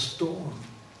as a storm.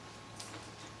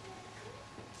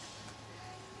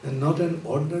 And not an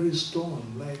ordinary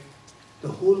storm, like the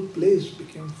whole place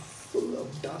became full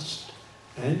of dust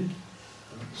and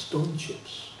stone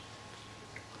chips,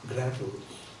 gravels,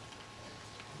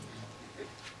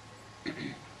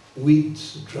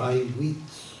 weeds, dry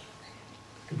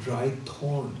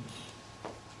thorns.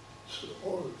 So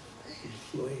all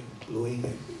blowing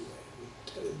everywhere with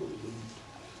terrible wind.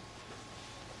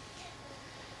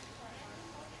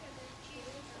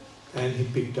 And he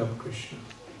picked up Krishna.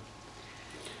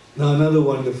 Now another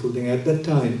wonderful thing, at that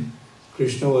time,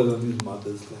 Krishna was on his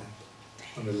mother's lap,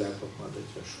 on the lap of Mother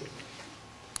Jashoda.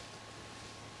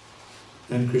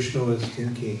 And Krishna was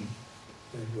thinking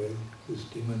that, well, this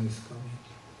demon is coming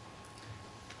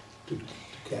to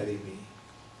carry me.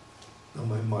 Now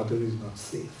my mother is not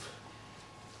safe.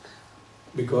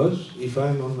 Because if I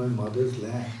am on my mother's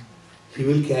lap, he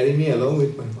will carry me along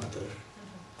with my mother.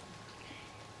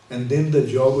 And then the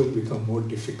job will become more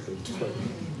difficult for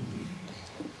me.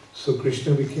 So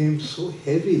Krishna became so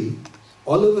heavy,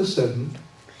 all of a sudden,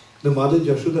 the Mother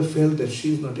Jashoda felt that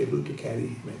she is not able to carry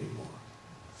him anymore.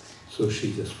 So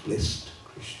she just placed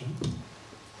Krishna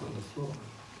on the floor.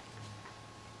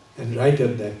 And right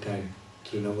at that time,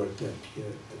 Trinavarta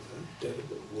appeared as a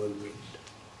terrible whirlwind.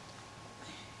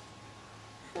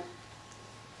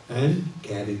 and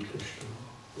carried Krishna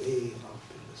way up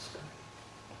in the sky.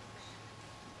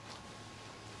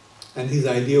 And his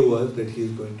idea was that he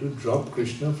is going to drop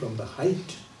Krishna from the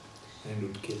height and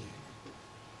would kill him.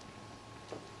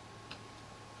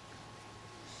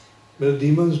 But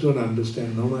demons don't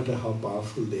understand, no matter how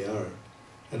powerful they are,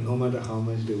 and no matter how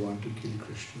much they want to kill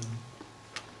Krishna,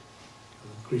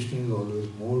 Krishna is always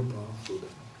more powerful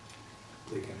than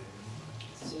they can ever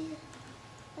imagine.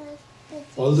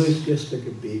 Although it's just like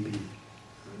a baby,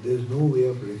 there's no way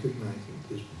of recognizing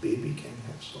this baby can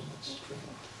have so much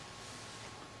strength.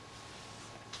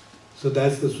 So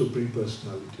that's the Supreme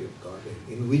Personality of Godhead.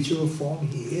 In whichever form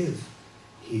He is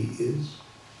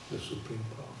the Supreme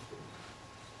Powerful.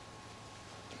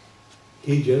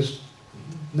 He just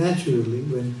naturally,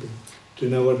 when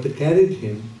Trinavarta carried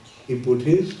him, he put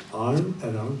his arm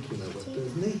around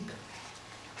Trinavarta's neck,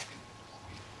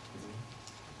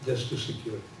 just to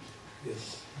secure him.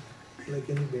 Yes, like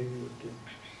any baby would do.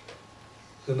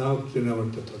 So now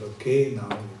Trinavarta thought, okay, now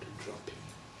I need to drop him.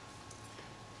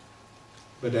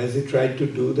 But as he tried to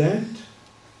do that,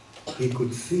 he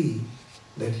could see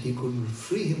that he couldn't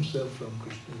free himself from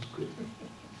Krishna's grip.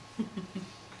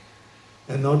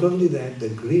 And not only that, the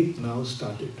grip now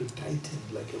started to tighten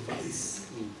like a vice.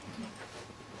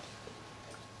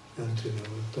 And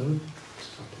Trinavarta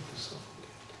started to suffocate.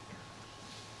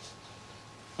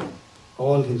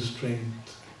 All his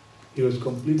strength, he was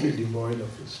completely devoid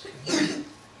of his strength.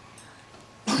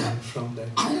 And from that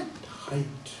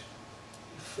height,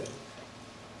 he fell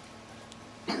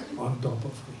on top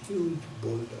of a huge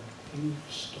boulder, huge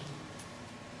stone.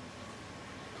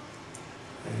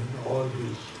 And all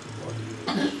his body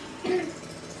was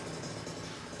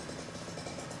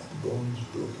bones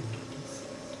broken to pieces.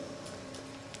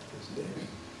 He was dead.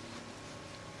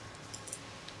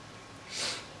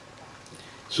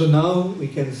 So now we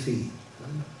can see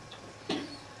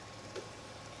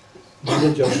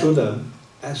Mother Jashoda,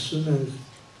 as soon as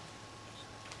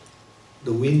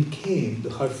the wind came,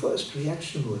 her first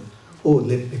reaction was, oh,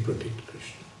 let me protect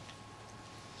Krishna.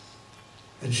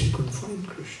 And she couldn't find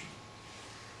Krishna.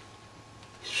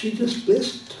 She just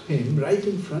placed him right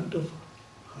in front of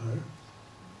her.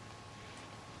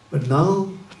 But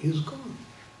now he's gone.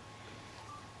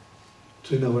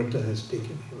 Trinavarta has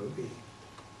taken him away.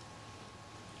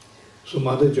 So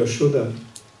Mother Jashoda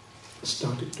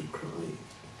started to cry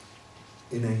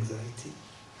in anxiety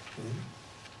and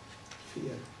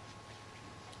fear.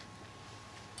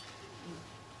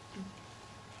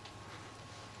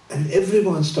 And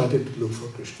everyone started to look for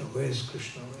Krishna. Where is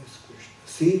Krishna? Where is Krishna?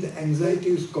 See, the anxiety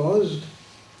is caused.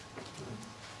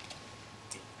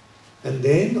 And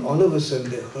then all of a sudden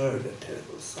they heard a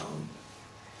terrible sound.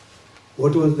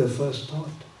 What was their first thought?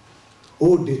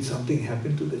 Oh, did something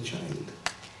happen to the child?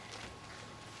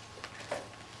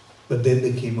 But then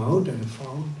they came out and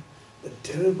found a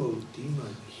terrible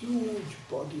demon, huge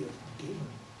body of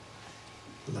demon,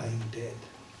 lying dead.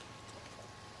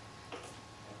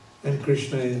 And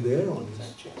Krishna is there on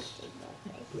his chest,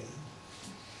 playing.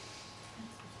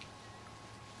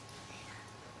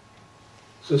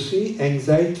 So see,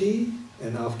 anxiety,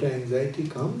 and after anxiety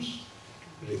comes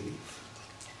relief.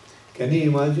 Can you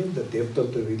imagine the depth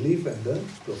of the relief and the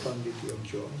profundity of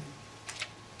joy?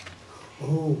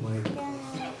 Oh my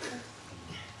God,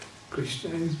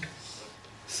 Krishna is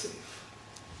safe.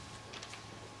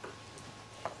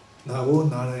 Now, oh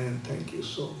Narayan, thank you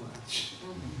so much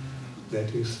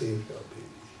that you saved our baby.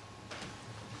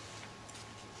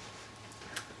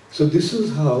 So this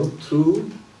is how,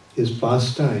 through his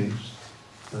pastimes,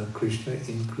 Krishna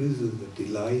increases the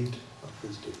delight of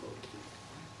his devotees.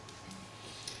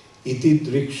 Iti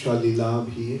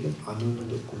drikshalilabhir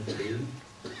ananda kunde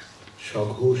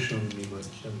shaghosham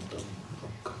nimajjantam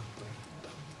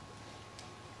akkampayantam.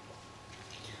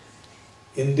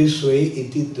 In this way,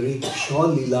 iti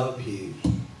drikshalilabhir,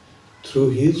 through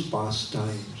his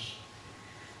pastimes,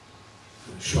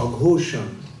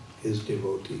 shaghosham, his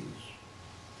devotees,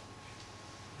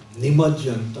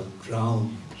 nimajjantam,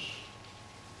 drowns,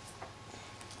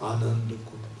 Ananda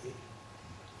Kunde,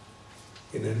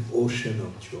 in an ocean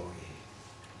of joy.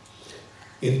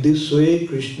 In this way,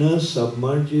 Krishna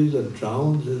submerges or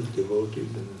drowns his devotees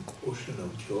in an ocean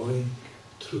of joy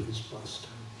through his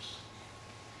pastimes.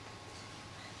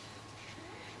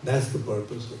 That's the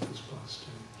purpose of his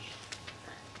pastimes.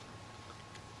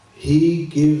 He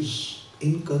gives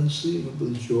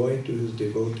inconceivable joy to his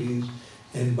devotees,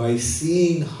 and by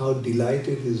seeing how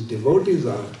delighted his devotees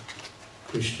are,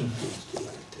 Krishna feels delighted.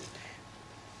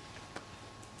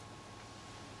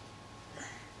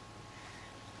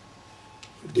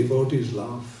 Devotees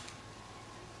laugh.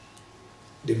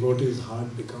 Devotees'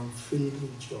 heart becomes filled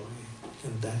with joy.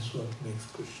 And that's what makes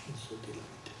Krishna so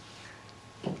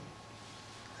delighted.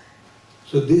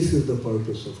 So this is the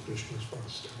purpose of Krishna's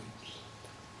pastimes.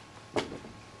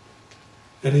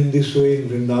 And in this way, in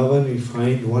Vrindavan, we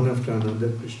find one after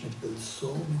another, Krishna kills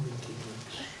so many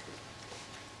demons.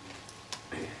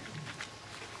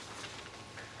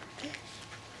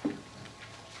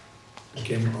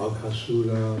 Became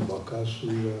Aghasura,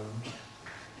 Bakasura,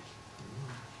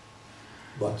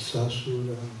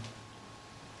 Vatsasura,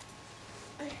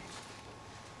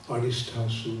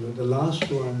 Arishtasura. The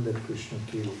last one that Krishna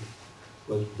killed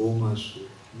was Bhomasura.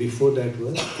 Before that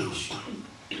was Keshi.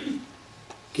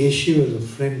 Keshi was a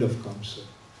friend of Kamsa.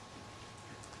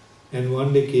 And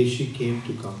one day Keshi came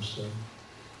to Kamsa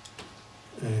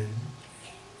and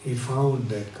he found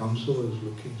that Kamsa was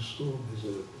looking so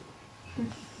miserable.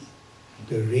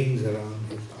 The rings around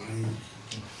his eyes,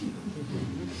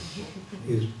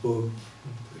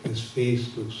 his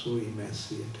face looked so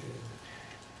emaciated.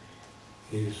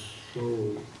 He's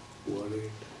so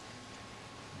worried.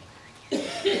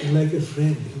 And like a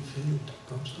friend, he felt,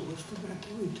 Kamsa, what's the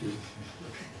matter with you?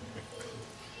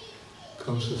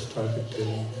 Kamsa started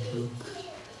telling him, look,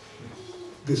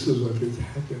 this is what is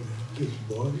happening. This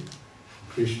boy,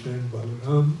 Krishna and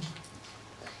Balaram,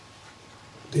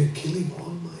 they're killing all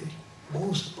my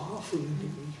most powerful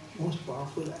enemies, most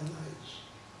powerful allies.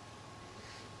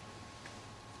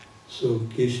 So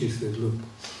Keshi said, look,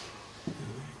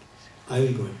 I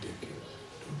will go and take care of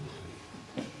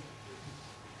it.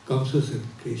 Don't worry. Kamsa said,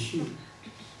 Keshi,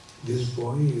 this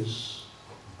boy is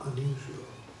unusual.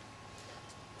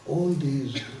 All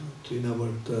these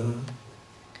Trinavarta,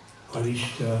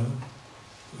 Arishta,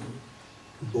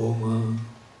 Bhoma,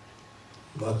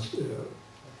 Vatsa,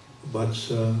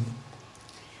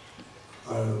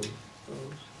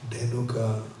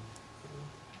 Dhanuka,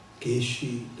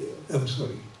 Keshi,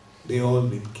 they all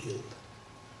been killed.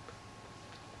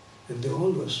 And they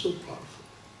all were so powerful.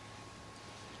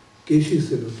 Keshi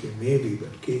said, okay, maybe,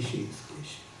 but Keshi is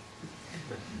Keshi.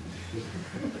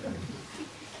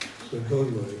 So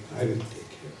don't worry, I will take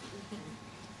care of it.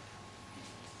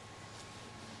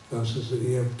 Kamsa said,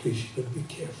 yeah, Keshi, but be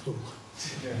careful.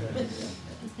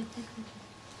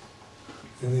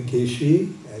 And then Keshi,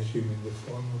 assumed in the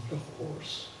form of the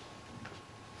horse,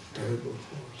 terrible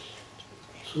horse,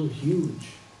 so huge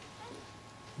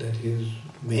that his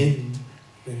men,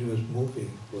 when he was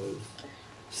moving, was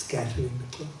scattering the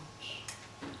clouds.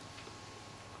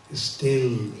 His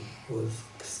tail was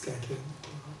scattering the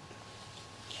clouds.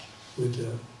 With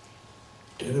a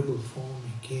terrible form,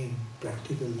 he came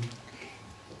practically,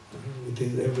 with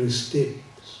his every step,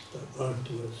 the earth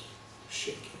was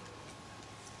shaking.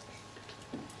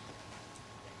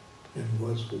 And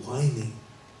was whining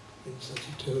in such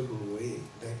a terrible way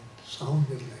that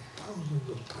sounded like thousands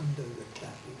of thunder were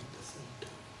clapping at the same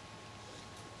time.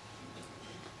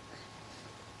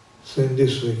 So in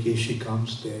this way, Keshi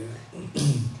comes there.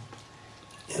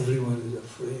 Everyone is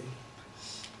afraid.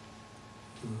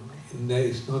 And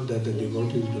it's not that the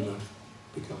devotees do not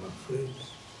become afraid.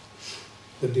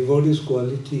 The devotees'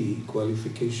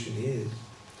 qualification is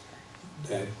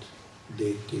that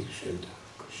they take shelter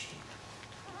of Krishna.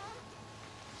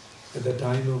 At the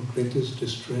time of greatest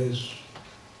distress,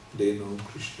 they know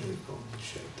Krishna is the only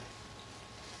shelter.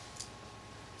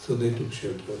 So they took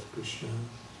shelter of Krishna.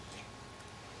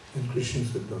 And Krishna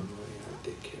said, don't worry, I'll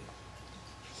take care.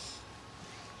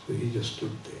 So he just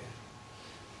stood there.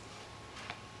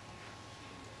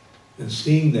 And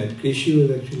seeing that, Keshi was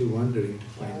actually wondering to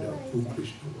find out who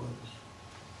Krishna was,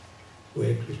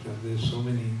 where Krishna. There's so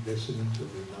many residents of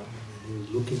Vrindavan, and he was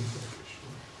looking for Krishna.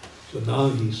 So now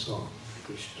he saw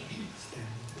Krishna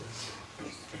standing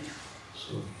there.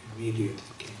 So he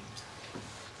immediately came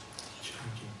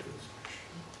charging towards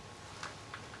Krishna.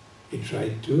 He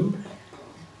tried to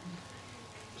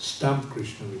stamp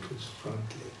Krishna with his front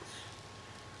legs.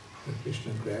 But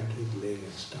Krishna grabbed his leg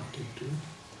and started to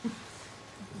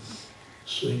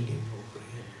swing him over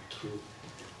him through.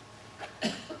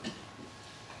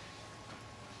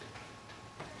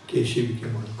 Keshi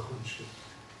became unconscious.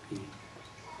 He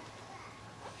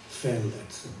fell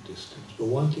at some distance. But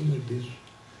one thing with these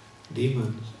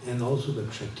demons and also the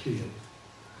Kshatriyas,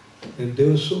 and they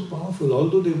were so powerful,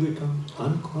 although they become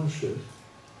unconscious,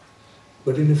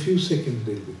 but in a few seconds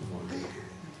they'll become all again.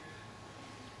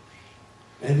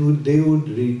 And they would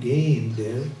regain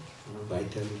their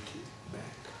vitality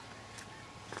back.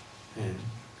 And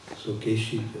so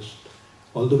Keshi just,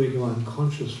 although he became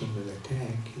unconscious from the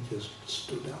attack, he just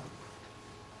stood up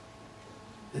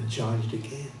and charged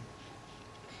again.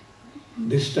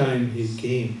 This time he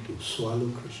came to swallow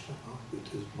Krishna up with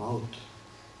his mouth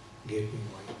gaping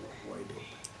wide open.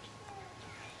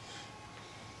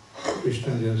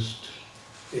 Krishna just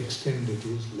extended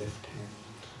his left hand.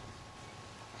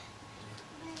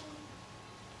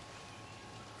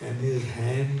 And his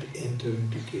hand entered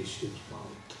into Keshi's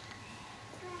mouth.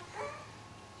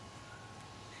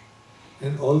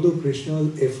 And although Krishna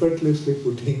was effortlessly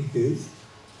putting his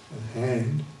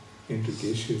hand into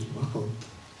Keshi's mouth,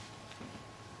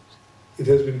 it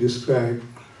has been described,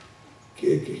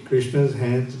 Krishna's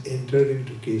hands entered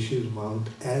into Keshi's mouth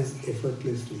as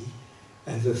effortlessly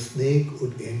as a snake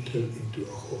would enter into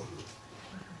a hole.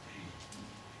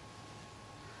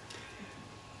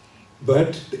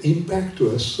 But the impact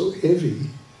was so heavy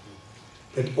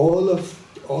that all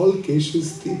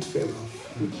Keshi's teeth fell off.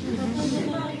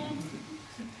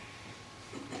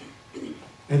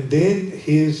 And then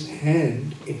his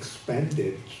hand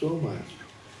expanded so much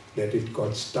that it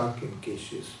got stuck in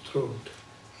Keshi's throat.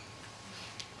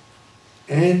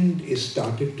 And it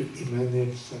started to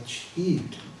emanate such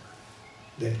heat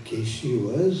that Keshi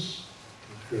was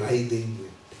writhing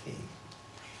with pain.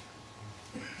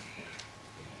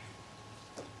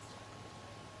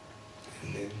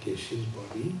 And then Keshi's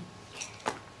body,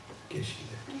 Keshi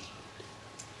left his body,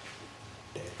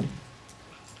 dead.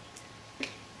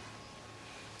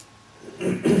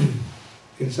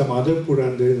 In some other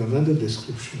Puran there is another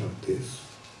description of this,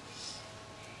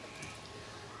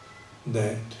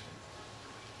 that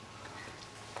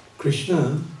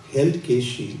Krishna held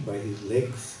Keshi by his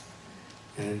legs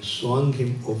and swung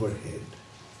him overhead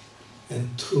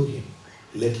and threw him,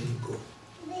 let him go.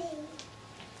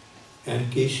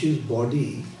 And Keshi's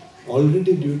body,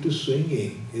 already due to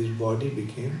swinging, his body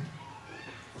became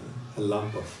a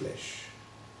lump of flesh.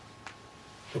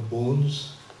 The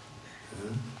bones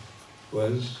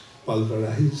was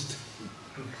pulverized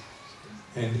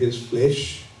and his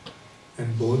flesh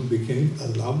and bone became a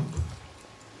lump.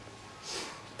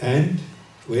 And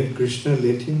when Krishna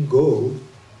let him go,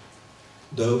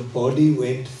 the body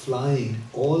went flying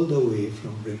all the way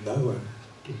from Vrindavan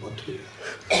to Mathura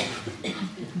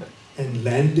and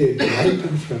landed right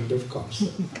in front of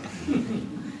Kamsa.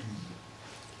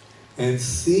 And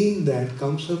seeing that,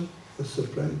 Kamsa was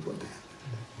surprised what happened.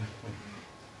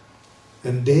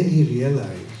 And then he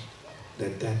realized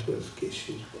that that was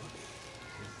Keshi's body.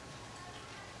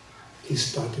 He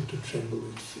started to tremble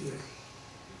with fear.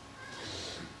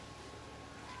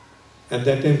 At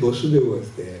that time, Vasudeva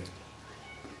was there.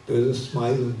 There was a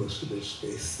smile on Vasudeva's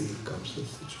face, seeing Kamsa's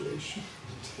situation.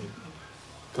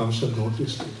 Kamsa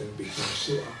noticed it and became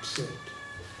so upset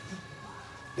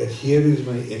that here is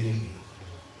my enemy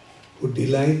who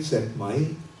delights at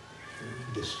my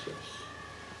distress.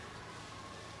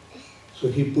 So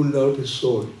he pulled out his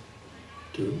sword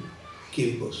to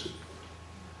kill Vasudeva.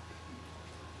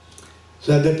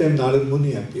 So at that time, Narad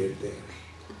Muni appeared there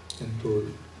and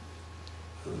told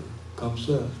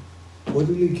Kamsa, what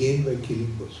will you gain by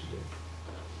killing Vasudeva?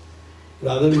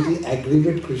 Rather, it will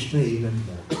aggravate Krishna even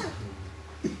more.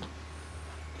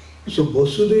 So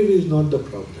Vasudeva is not the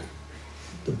problem.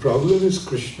 The problem is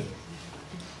Krishna.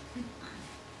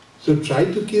 So try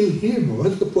to kill him.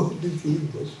 What's the point in killing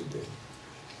Vasudeva?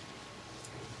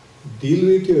 Deal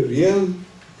with your real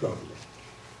problem.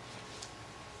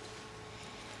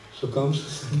 So Kamsa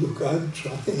said, look, I'm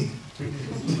trying.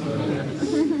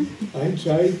 I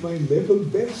tried my level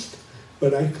best,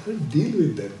 but I can't deal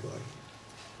with that boy.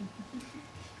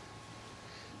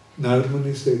 Narad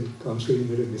Muni said, Kamsa, you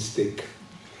made a mistake.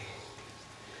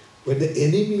 When the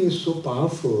enemy is so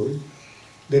powerful,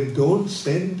 then don't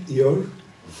send your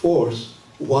force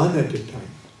one at a time.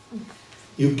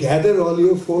 You gather all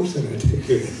your force and attack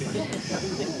it.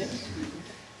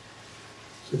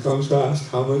 So Kamsa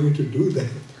asked, how am I going to do that?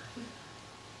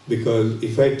 Because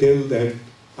if I tell that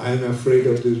I am afraid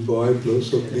of this boy,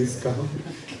 so please come.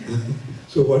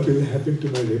 So what will happen to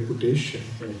my reputation?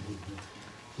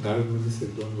 Narad Muni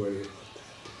said, don't worry about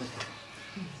that.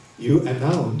 You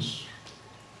announce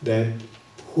that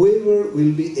whoever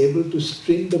will be able to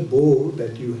string the bow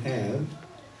that you have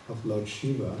of Lord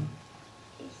Shiva,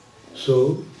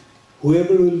 so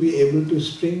whoever will be able to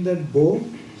string that bow,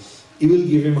 you will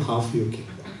give him half your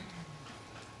kingdom.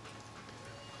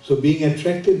 So being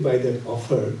attracted by that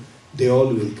offer, they all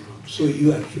will come. So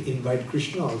you actually invite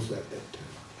Krishna also at that time.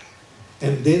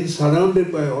 And then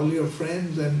surrounded by all your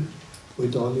friends and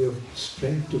with all your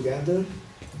strength together,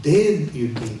 then you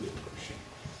deal with Krishna.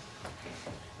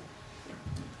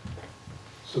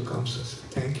 So Kamsa said,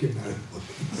 thank you, Narad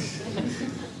Muni.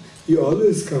 You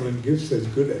always come and give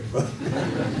such good advice.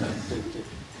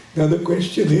 Now the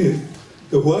question is,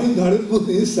 why Narad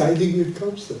Muni is siding with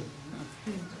Kamsa?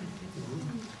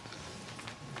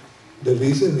 The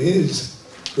reason is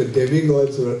the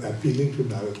demigods were appealing to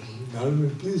Narada Muni. Narada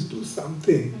Muni, please do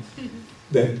something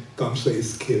that Kamsa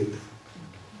is killed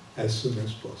as soon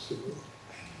as possible.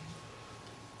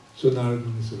 So Narada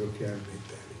Muni said, okay, I'll make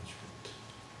the arrangement.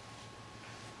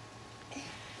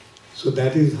 So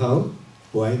that is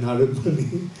why Narada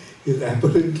Muni is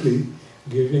apparently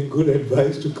giving good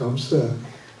advice to Kamsa,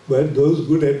 but those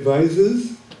good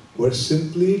advices were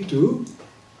simply to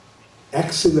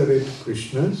accelerate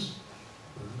Krishna's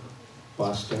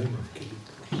pastime of killing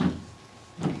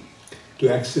Kamsa, to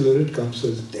accelerate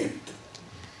Kamsa's death.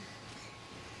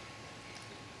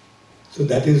 So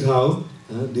that is how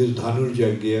this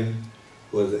Dhanurjagya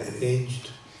was arranged,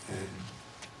 and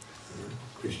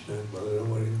Krishna and Balaram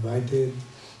were invited.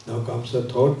 Now Kamsa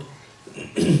thought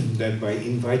that by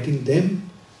inviting them,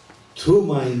 through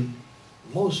my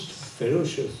most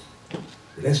ferocious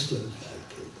wrestlers, I'll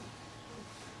kill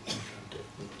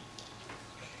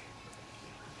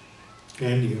them.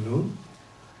 And you know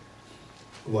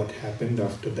what happened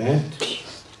after that.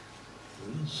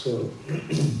 So,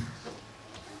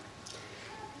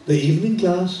 the evening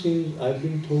class is, I've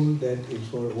been told that it's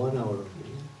for 1 hour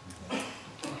only.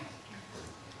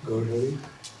 Gauri?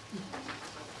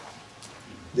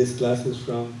 This class is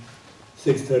from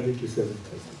 6:30 to 7:30.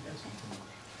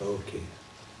 Okay.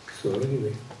 So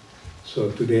anyway,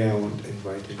 so today I won't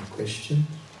invite any question.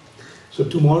 So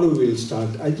tomorrow we'll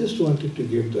start. I just wanted to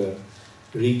give the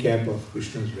recap of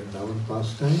Krishna's Vrindavan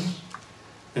pastimes,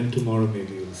 and tomorrow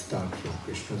maybe we'll start from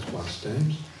Krishna's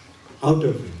pastimes out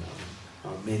of Vrindavan,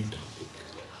 our main topic.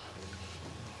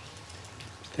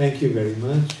 Thank you very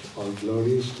much. All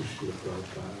glories to Srila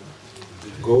Prabhupada.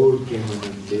 Gaur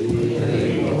Premanande.